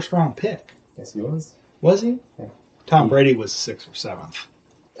not a first-round pick. Yes, he was. Was he? Yeah. Tom Brady was 6th or 7th.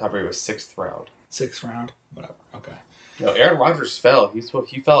 Tom Brady was 6th round. 6th round? Whatever. Okay. No, Aaron Rodgers fell. He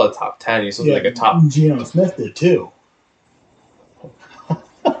fell at top 10. He's like a top. Geno Smith did too.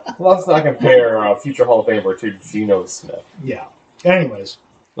 Let's not compare future Hall of Famer to Geno Smith. Yeah. Anyways.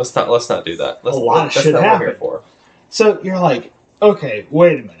 Let's not do that. A lot of shit happened. So you're like, okay,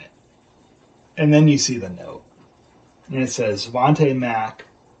 wait a minute. And then you see the note. And it says, Vontae Mack.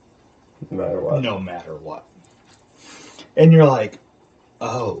 No matter what. No matter what. And you're like,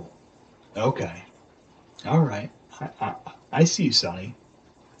 oh, okay. All right. I see you, Sonny.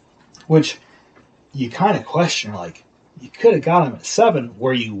 Which you kind of question, like, you could have got him at 7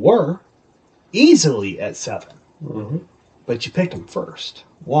 where you were, easily at 7. Mm-hmm. But you picked him first.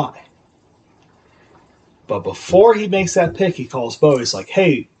 Why? But before he makes that pick, he calls Bo. He's like,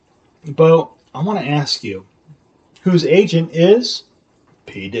 hey, Bo, I want to ask you, whose agent is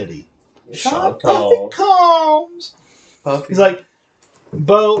P. Diddy? Sean Combs. He's like,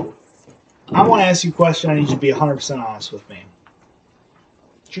 Bo, I want to ask you a question. I need you to be 100% honest with me.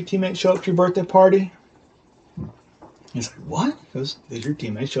 Did your teammate show up to your birthday party? He's like, what? He goes, did your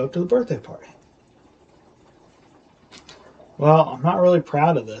teammate show up to the birthday party? Well, I'm not really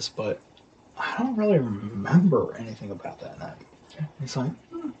proud of this, but I don't really remember anything about that night. He's like,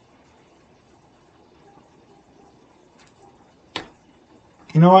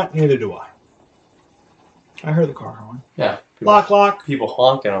 You know what? Neither do I. I heard the car horn. Yeah. Lock. People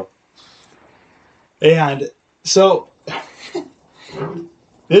honking them. And so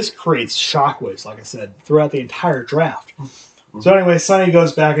this creates shockwaves, like I said, throughout the entire draft. So anyway, Sonny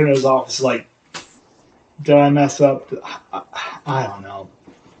goes back into his office like, Did I mess up? I don't know.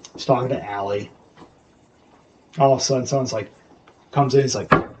 He's talking to Allie. All of a sudden, someone's like, comes in, he's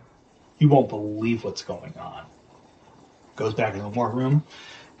like, you won't believe what's going on. Goes back in the war room.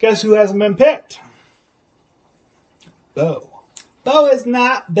 Guess who hasn't been picked? Bo. Bo has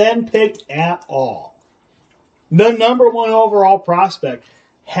not been picked at all. The number one overall prospect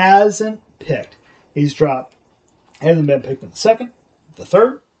hasn't picked. He's dropped. Hasn't been picked in the second, the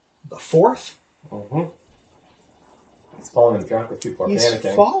third, the fourth. He's falling in the draft with people are He's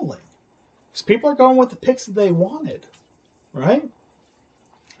panicking. falling. Because people are going with the picks that they wanted. Right?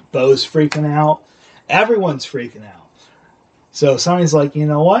 Bo's freaking out. Everyone's freaking out. So somebody's like, you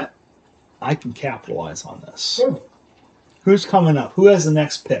know what? I can capitalize on this. Who's coming up? Who has the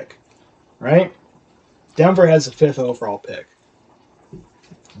next pick? Right? Denver has the 5th overall pick.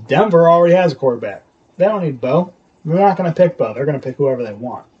 Denver already has a quarterback. They don't need Bo. They're not going to pick Bo. They're going to pick whoever they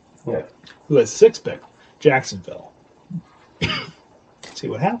want. Yeah. Who has the 6th pick? Jacksonville. See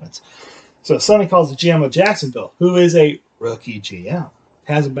what happens. So Sonny calls the GM of Jacksonville, who is a rookie GM.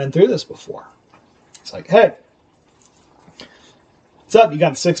 Hasn't been through this before. It's like, hey, what's up? You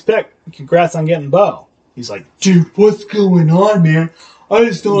got the 6th pick. Congrats on getting Bo. He's like, dude, what's going on, man? I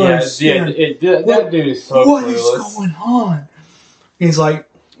just don't understand. That dude is so What is clueless. going on? He's like,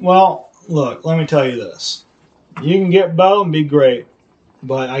 well, look, let me tell you this. You can get Bo and be great,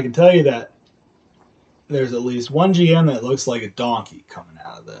 but I can tell you that there's at least one GM that looks like a donkey coming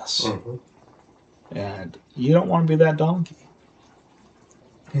out of this. And you don't want to be that donkey.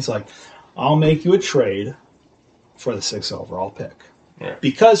 He's like, I'll make you a trade for the 6th overall pick. Yeah.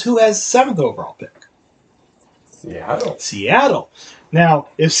 Because who has the 7th overall pick? Seattle. Seattle. Now,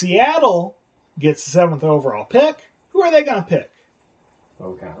 if Seattle gets the 7th overall pick, who are they going to pick?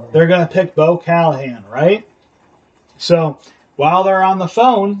 Okay. They're going to pick Bo Callahan, right? So, while they're on the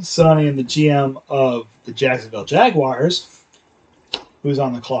phone, Sonny and the GM of the Jacksonville Jaguars, who's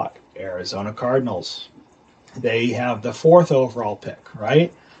on the clock? Arizona Cardinals. They have the 4th overall pick,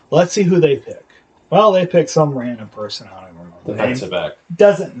 right? Let's see who they pick. Well, they pick some random person. I don't even remember the name. Defensive back.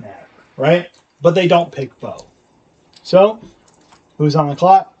 Doesn't matter, right? But they don't pick Bo. So, who's on the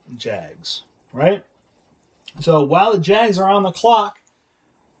clock? Jags, right? So, while the Jags are on the clock,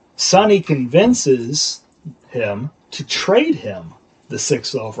 Sonny convinces him to trade him the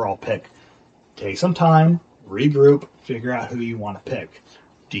 6th overall pick. Take some time, regroup, figure out who you want to pick.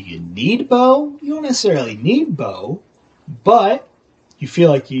 Do you need Bo? You don't necessarily need Bo, but you feel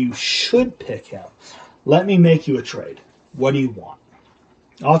like you should pick him. Let me make you a trade. What do you want?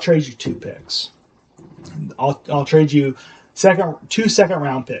 I'll trade you 2 picks. I'll trade you 2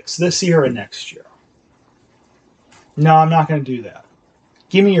 second-round picks this year and next year. No, I'm not going to do that.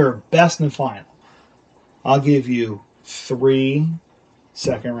 Give me your best and final. I'll give you 3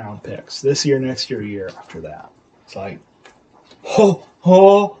 second-round picks this year, next year, year after that. It's like,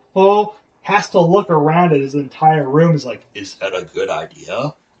 has to look around at his entire room. Is like, is that a good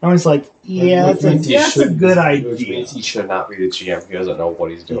idea? And he's like, yeah, that's a good idea. Which means he should not be the GM. He doesn't know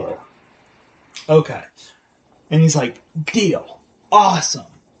what he's doing. Yeah. Okay. And he's like, deal. Awesome.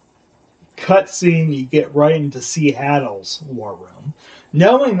 Cutscene, you get right into Seattle's war room,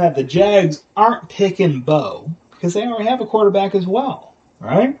 knowing that the Jags aren't picking Bo because they already have a quarterback as well,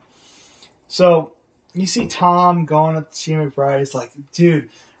 right? So you see Tom going up to Shea McBride. He's like,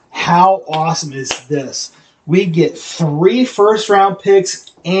 dude, how awesome is this? We get 3 first-round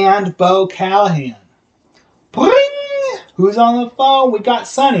picks and Bo Callahan. Bring! Who's on the phone? We got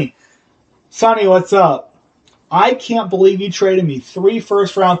Sonny. Sonny, what's up? I can't believe you traded me 3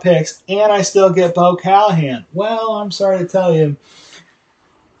 first-round picks and I still get Bo Callahan. Well, I'm sorry to tell you,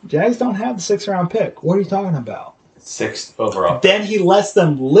 Jags don't have the 6th-round pick. What are you talking about? 6th overall. Then he lets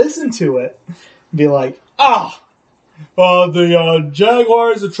them listen to it and be like, the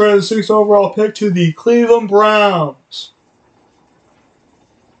Jaguars have traded the 6th overall pick to the Cleveland Browns.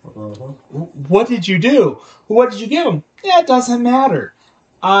 What did you do? What did you give them? Yeah, it doesn't matter.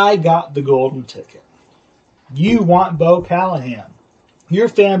 I got the golden ticket. You want Bo Callahan. Your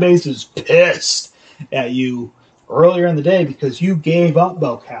fan base is pissed at you earlier in the day because you gave up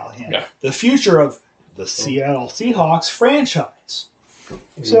Bo Callahan. Yeah. The future of the Seattle Seahawks franchise.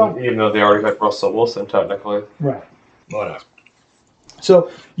 Even though they already got Russell Wilson, technically. Right. Whatever. So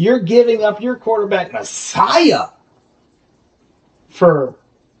you're giving up your quarterback Messiah for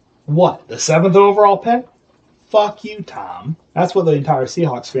what? The 7th overall pick? Fuck you, Tom. That's what the entire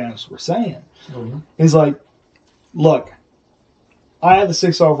Seahawks fans were saying. Mm-hmm. He's like, look, I have the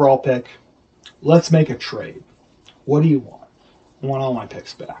 6th overall pick. Let's make a trade. What do you want? I want all my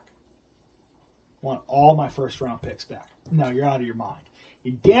picks back. I want all my first-round picks back. No, you're out of your mind.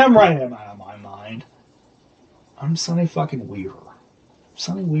 You're damn right I'm out of my mind. I'm Sonny fucking Weaver.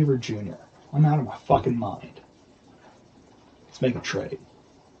 Sonny Weaver Jr. I'm out of my fucking mind. Let's make a trade.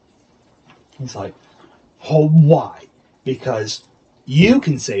 He's like, oh, why? Because you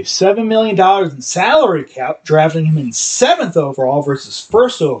can save $7 million in salary cap drafting him in 7th overall versus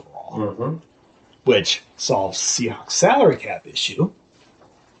 1st overall, which solves Seahawks salary cap issue.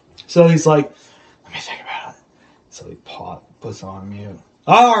 So he's like, let me think about it. So he puts on mute.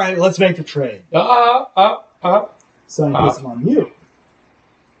 All right, let's make the trade. So he puts him on mute.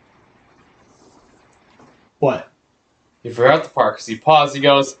 What? You forgot the part because he paused. He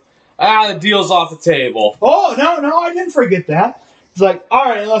goes, the deal's off the table. Oh, no, I didn't forget that. He's like, all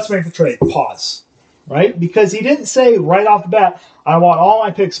right, let's make the trade. Pause. Right? Because he didn't say right off the bat, I want all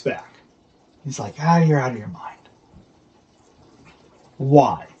my picks back. He's like, you're out of your mind.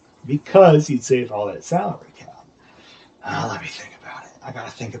 Why? Because he'd saved all that salary cap. Let me think about it. I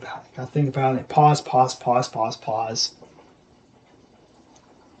gotta think about it. Pause.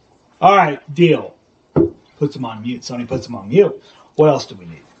 All right, deal. Puts him on mute. Sonny puts him on mute. What else do we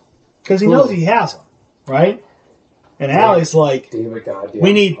need? Because he knows he has them, right? And Allie's like,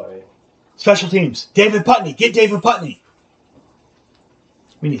 we need special teams. David Putney. Get David Putney.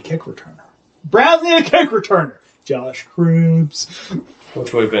 We need a kick returner. Browns need a kick returner. Josh Croops.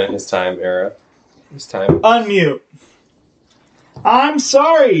 Which would have been his time era. His time. Unmute. I'm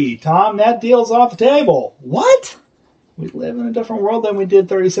sorry, Tom. That deal's off the table. What? We live in a different world than we did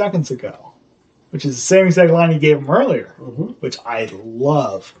 30 seconds ago. Which is the same exact line he gave him earlier. Which I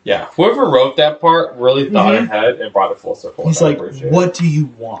love. Yeah. Whoever wrote that part really thought ahead and brought it full circle. He's like, what do you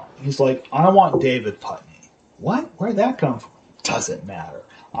want? He's like, I want David Putney. What? Where'd that come from? Doesn't matter.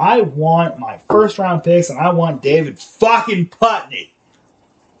 I want my first round picks and I want David fucking Putney.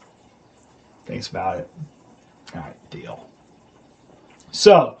 Thinks about it. All right, deal.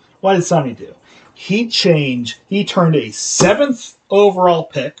 So, what did Sonny do? He turned a 7th overall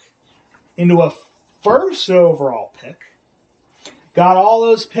pick into a 1st overall pick, got all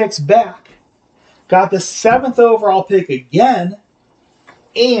those picks back, got the 7th overall pick again,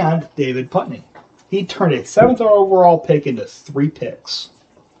 and David Putney. He turned a 7th overall pick into 3 picks,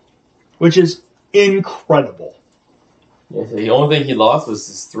 which is incredible. Yeah, the only thing he lost was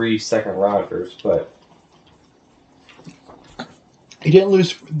his 3 second rounders, but he didn't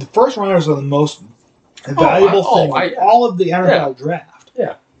lose. The first rounders are the most valuable thing in all of the NFL draft.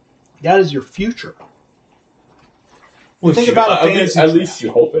 Yeah. That is your future. Think about a fantasy at least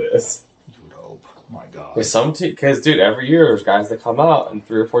you hope it is. You would hope. Oh my God. Because, dude, every year there's guys that come out, and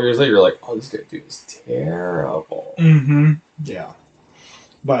 3 or 4 years later, you're like, oh, this guy, dude, is terrible. Yeah.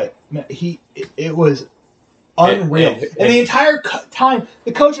 But it was unreal. And the entire time,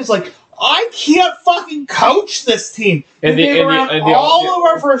 the coach is like, I can't fucking coach this team. And all of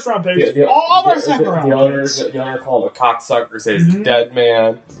our first round picks, all of our second round picks. The owner called him a cocksucker, says he's a dead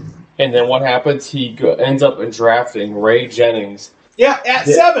man. And then what happens? He ends up in drafting Ray Jennings. Yeah, at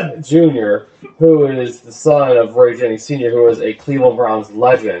 7. Junior, who is the son of Ray Jennings Sr., who is a Cleveland Browns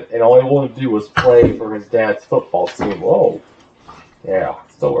legend. And all he wanted to do was play for his dad's football team. Whoa. Yeah,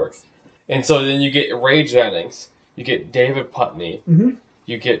 still works. And so then you get Ray Jennings. You get David Putney.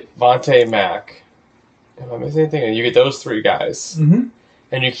 You get Vontae Mack. Am I missing anything? And you get those 3 guys. And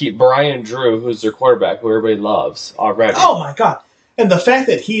you keep Brian Drew, who's their quarterback, who everybody loves already. Oh, my God. And the fact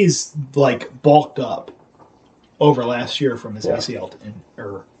that he's, bulked up over last year from his ACL,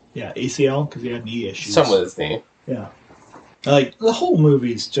 ACL, because he had knee issues. Some with his knee. Yeah. The whole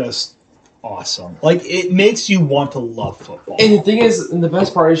movie's just awesome. It makes you want to love football. And the thing is, and the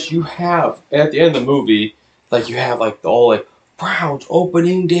best part is you have, at the end of the movie, you have, all, Browns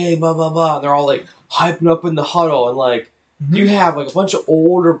opening day, blah, blah, blah. They're all, hyping up in the huddle. And, you have, a bunch of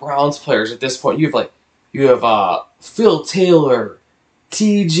older Browns players at this point. You have Phil Taylor,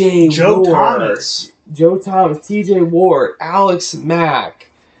 Joe Thomas, TJ Ward, Alex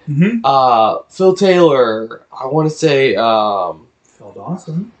Mack, Phil Taylor. I want to say Phil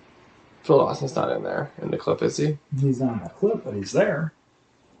Dawson. Phil Dawson's not in there in the clip, is he? He's not in that clip, but he's there.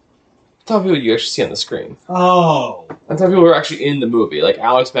 I'm talking people you actually see on the screen. Oh. I'm talking people who are actually in the movie.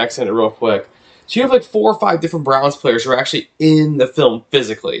 Alex Mack's in it real quick. So you have 4 or 5 different Browns players who are actually in the film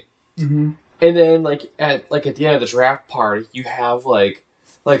physically. And then, at the end of the draft party, you have,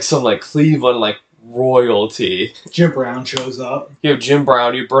 some, Cleveland, royalty. Jim Brown shows up. You have Jim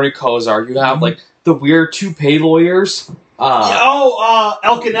Brown, you have Bernie Kosar, you have, the weird toupee lawyers.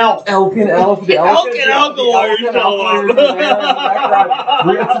 Elk and Elk. Elk and Elk. The Elk and Elk lawyers show up.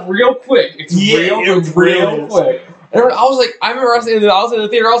 It's real quick. It's real quick. And I remember I was in the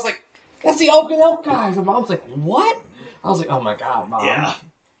theater, I was like, that's the Elk and Elk guys. And Mom's like, what? I was like, oh my God, Mom. Yeah.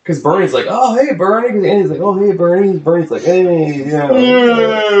 Because Bernie's like, oh, hey, Bernie. Because Andy's like, oh, hey, Bernie. Bernie's like, hey, yeah.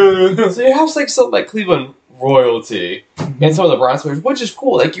 So you have like some like Cleveland royalty and some of the Browns players, which is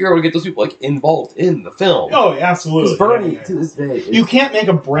cool. Like you're able to get those people like involved in the film. Oh, absolutely. Because Bernie to this day, you can't make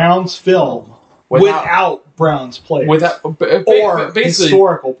a Browns film without Browns players, or basically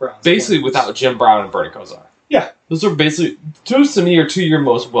historical Browns. Basically, without Jim Brown and Bernie Kosar. Yeah, those are basically to me are two of your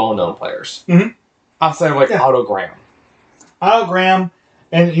most well-known players. Mm-hmm. Outside of like Otto Graham. Otto Graham.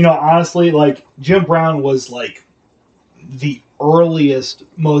 And, you know, honestly, like, Jim Brown was, like, the earliest,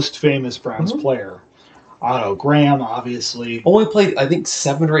 most famous Browns player. Otto Graham, obviously. Only played, I think,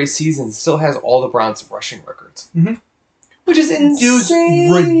 7 or 8 seasons. Still has all the Browns' rushing records. Mm-hmm. Which is insane. Dude's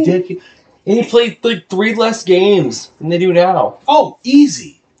ridiculous. And he played, like, 3 less games than they do now. Oh,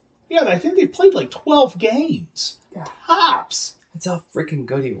 easy. Yeah, I think they played, like, 12 games. Tops. That's how freaking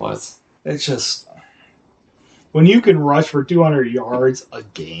good he was. It's just... When you can rush for 200 yards a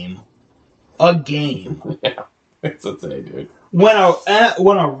game. Yeah, it's insane, dude. When a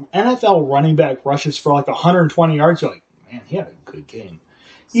NFL running back rushes for like 120 yards, you're like, man, he had a good game.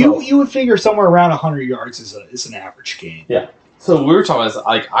 So, you would figure somewhere around 100 yards is an average game. Yeah. So we were talking about,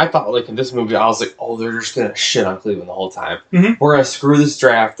 like, I thought, like, in this movie, I was like, oh, they're just going to shit on Cleveland the whole time. Mm-hmm. We're going to screw this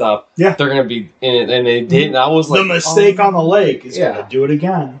draft up. Yeah. They're going to be in it, and they did, and I was like... The mistake on the lake is going to do it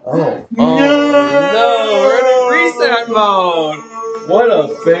again. No, we're in a reset mode! What a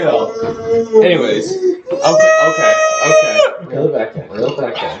fail. Anyways, okay. Reel it back in.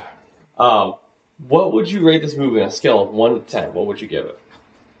 What would you rate this movie on a scale of 1 to 10? What would you give it?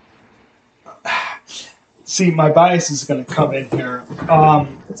 See, my bias is going to come in here.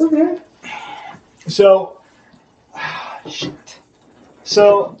 It's okay. So, shit.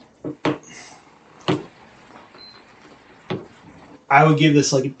 So, I would give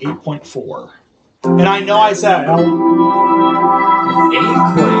this like an 8.4. And I know I said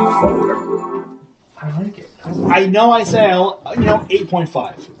 8.4. I like it. I know I said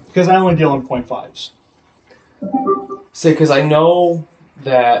 8.5 because I only deal in 0.5s. See, because I know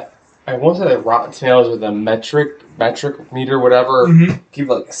that I want to say that Rotten Tomatoes with a metric meter, whatever, give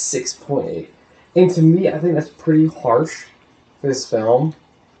it like a 6.8. And to me, I think that's pretty harsh for this film.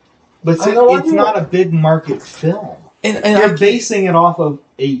 But it's not a big market film. And you're basing it off of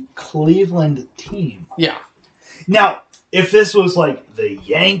a Cleveland team. Yeah. Now, if this was like the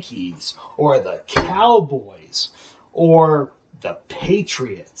Yankees or the Cowboys or the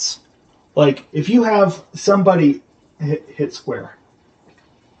Patriots, like if you have somebody hit square.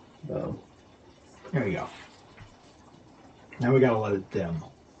 No. There we go. Now we gotta let it dim.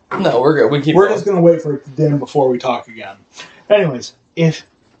 No, we're good. We're just gonna wait for it to dim before we talk again. Anyways, if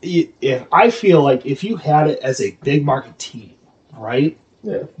I feel like if you had it as a big market team, right?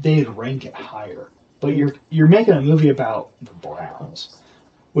 Yeah. They'd rank it higher. But you're making a movie about the Browns,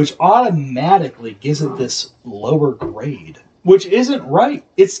 which automatically gives it this lower grade, which isn't right.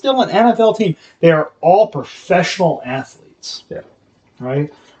 It's still an NFL team. They are all professional athletes. Yeah.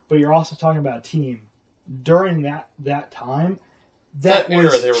 Right? But you're also talking about a team during that time that era,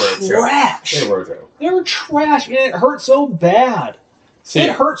 was they were trash. They were trash. They were trash, and it hurt so bad. See,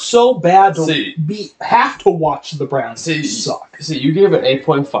 it hurt so bad to have to watch the Browns suck. See, you gave it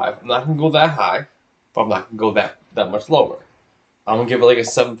 8.5. I'm not going to go that high, but I'm not going to go that much lower. I'm going to give it like a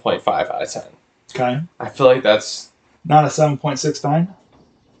 7.5 out of 10. Okay. I feel like that's... Not a 7.69?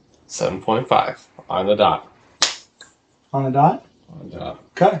 7.5 on the dot. On the dot? On the dot.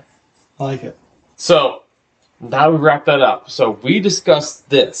 Okay. I like it. So, now we wrap that up. So, we discussed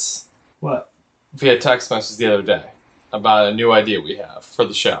this. What? Via text message the other day about a new idea we have for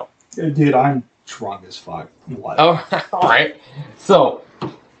the show. Dude, I'm drunk as fuck. What? Oh, all right. So,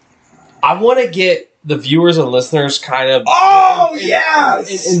 I want to get the viewers and listeners kind of involved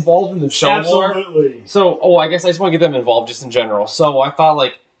in the show more. Absolutely. So, I guess I just want to get them involved just in general. So, I thought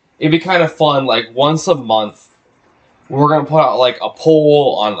like it'd be kind of fun, like once a month, we're gonna put out like a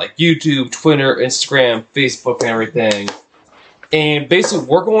poll on like YouTube, Twitter, Instagram, Facebook, and everything. And basically,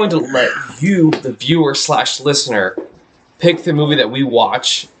 we're going to let you, the viewer / listener, pick the movie that we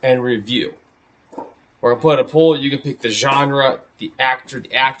watch and review. We're gonna put out a poll. You can pick the genre, the actor,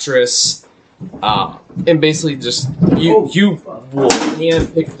 the actress, and basically just you will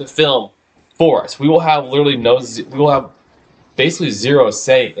hand pick the film for us. We will have literally we will have basically zero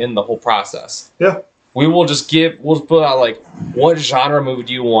say in the whole process. Yeah. We'll put out like what genre movie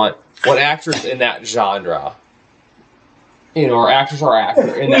do you want? What actors in that genre? Or actors or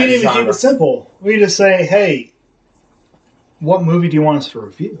actor in that genre. We need to keep it simple. We just say, hey, what movie do you want us to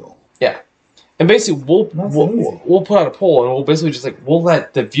review? Yeah. And basically, we'll put out a poll, and we'll basically just we'll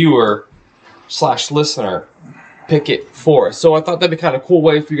let the viewer / listener pick it for us. So I thought that'd be kind of a cool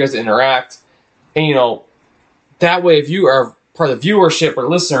way for you guys to interact. And, you know, that way if you are part of the viewership or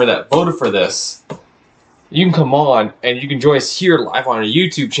listener that voted for this, you can come on and you can join us here live on our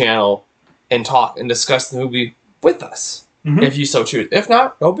YouTube channel and talk and discuss the movie with us, if you so choose. If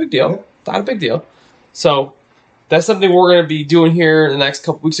not, no big deal. Not a big deal. So that's something we're going to be doing here in the next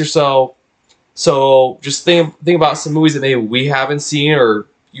couple weeks or so. So just think about some movies that maybe we haven't seen or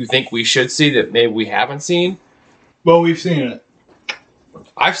you think we should see that maybe we haven't seen. Well, we've seen it.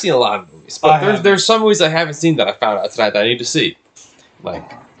 I've seen a lot of movies, but there's some movies I haven't seen that I found out tonight that I need to see.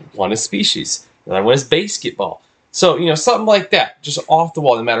 Like, one is Species, and one is Basketball. So, you know, something like that, just off the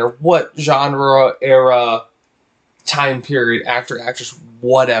wall, no matter what genre, era, time period, actor, actress,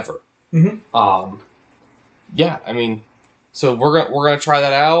 whatever. Yeah, I mean, so we're gonna try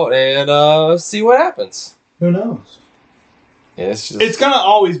that out and see what happens. Who knows? Yeah, it's gonna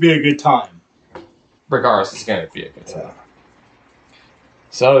always be a good time. Regardless, it's gonna be a good time.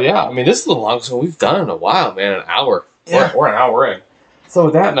 So yeah, I mean, this is the longest one we've done in a while, man. An hour. Yeah. We're an hour in. So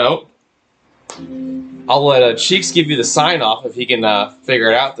with that note, I'll let Cheeks give you the sign off if he can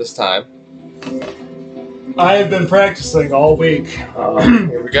figure it out this time. I have been practicing all week.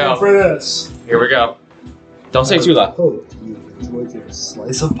 Here we go. For this. Here we go. Don't say too loud. Hope you enjoyed your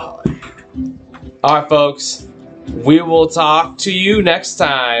slice of pie. All right, folks. We will talk to you next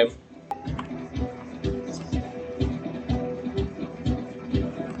time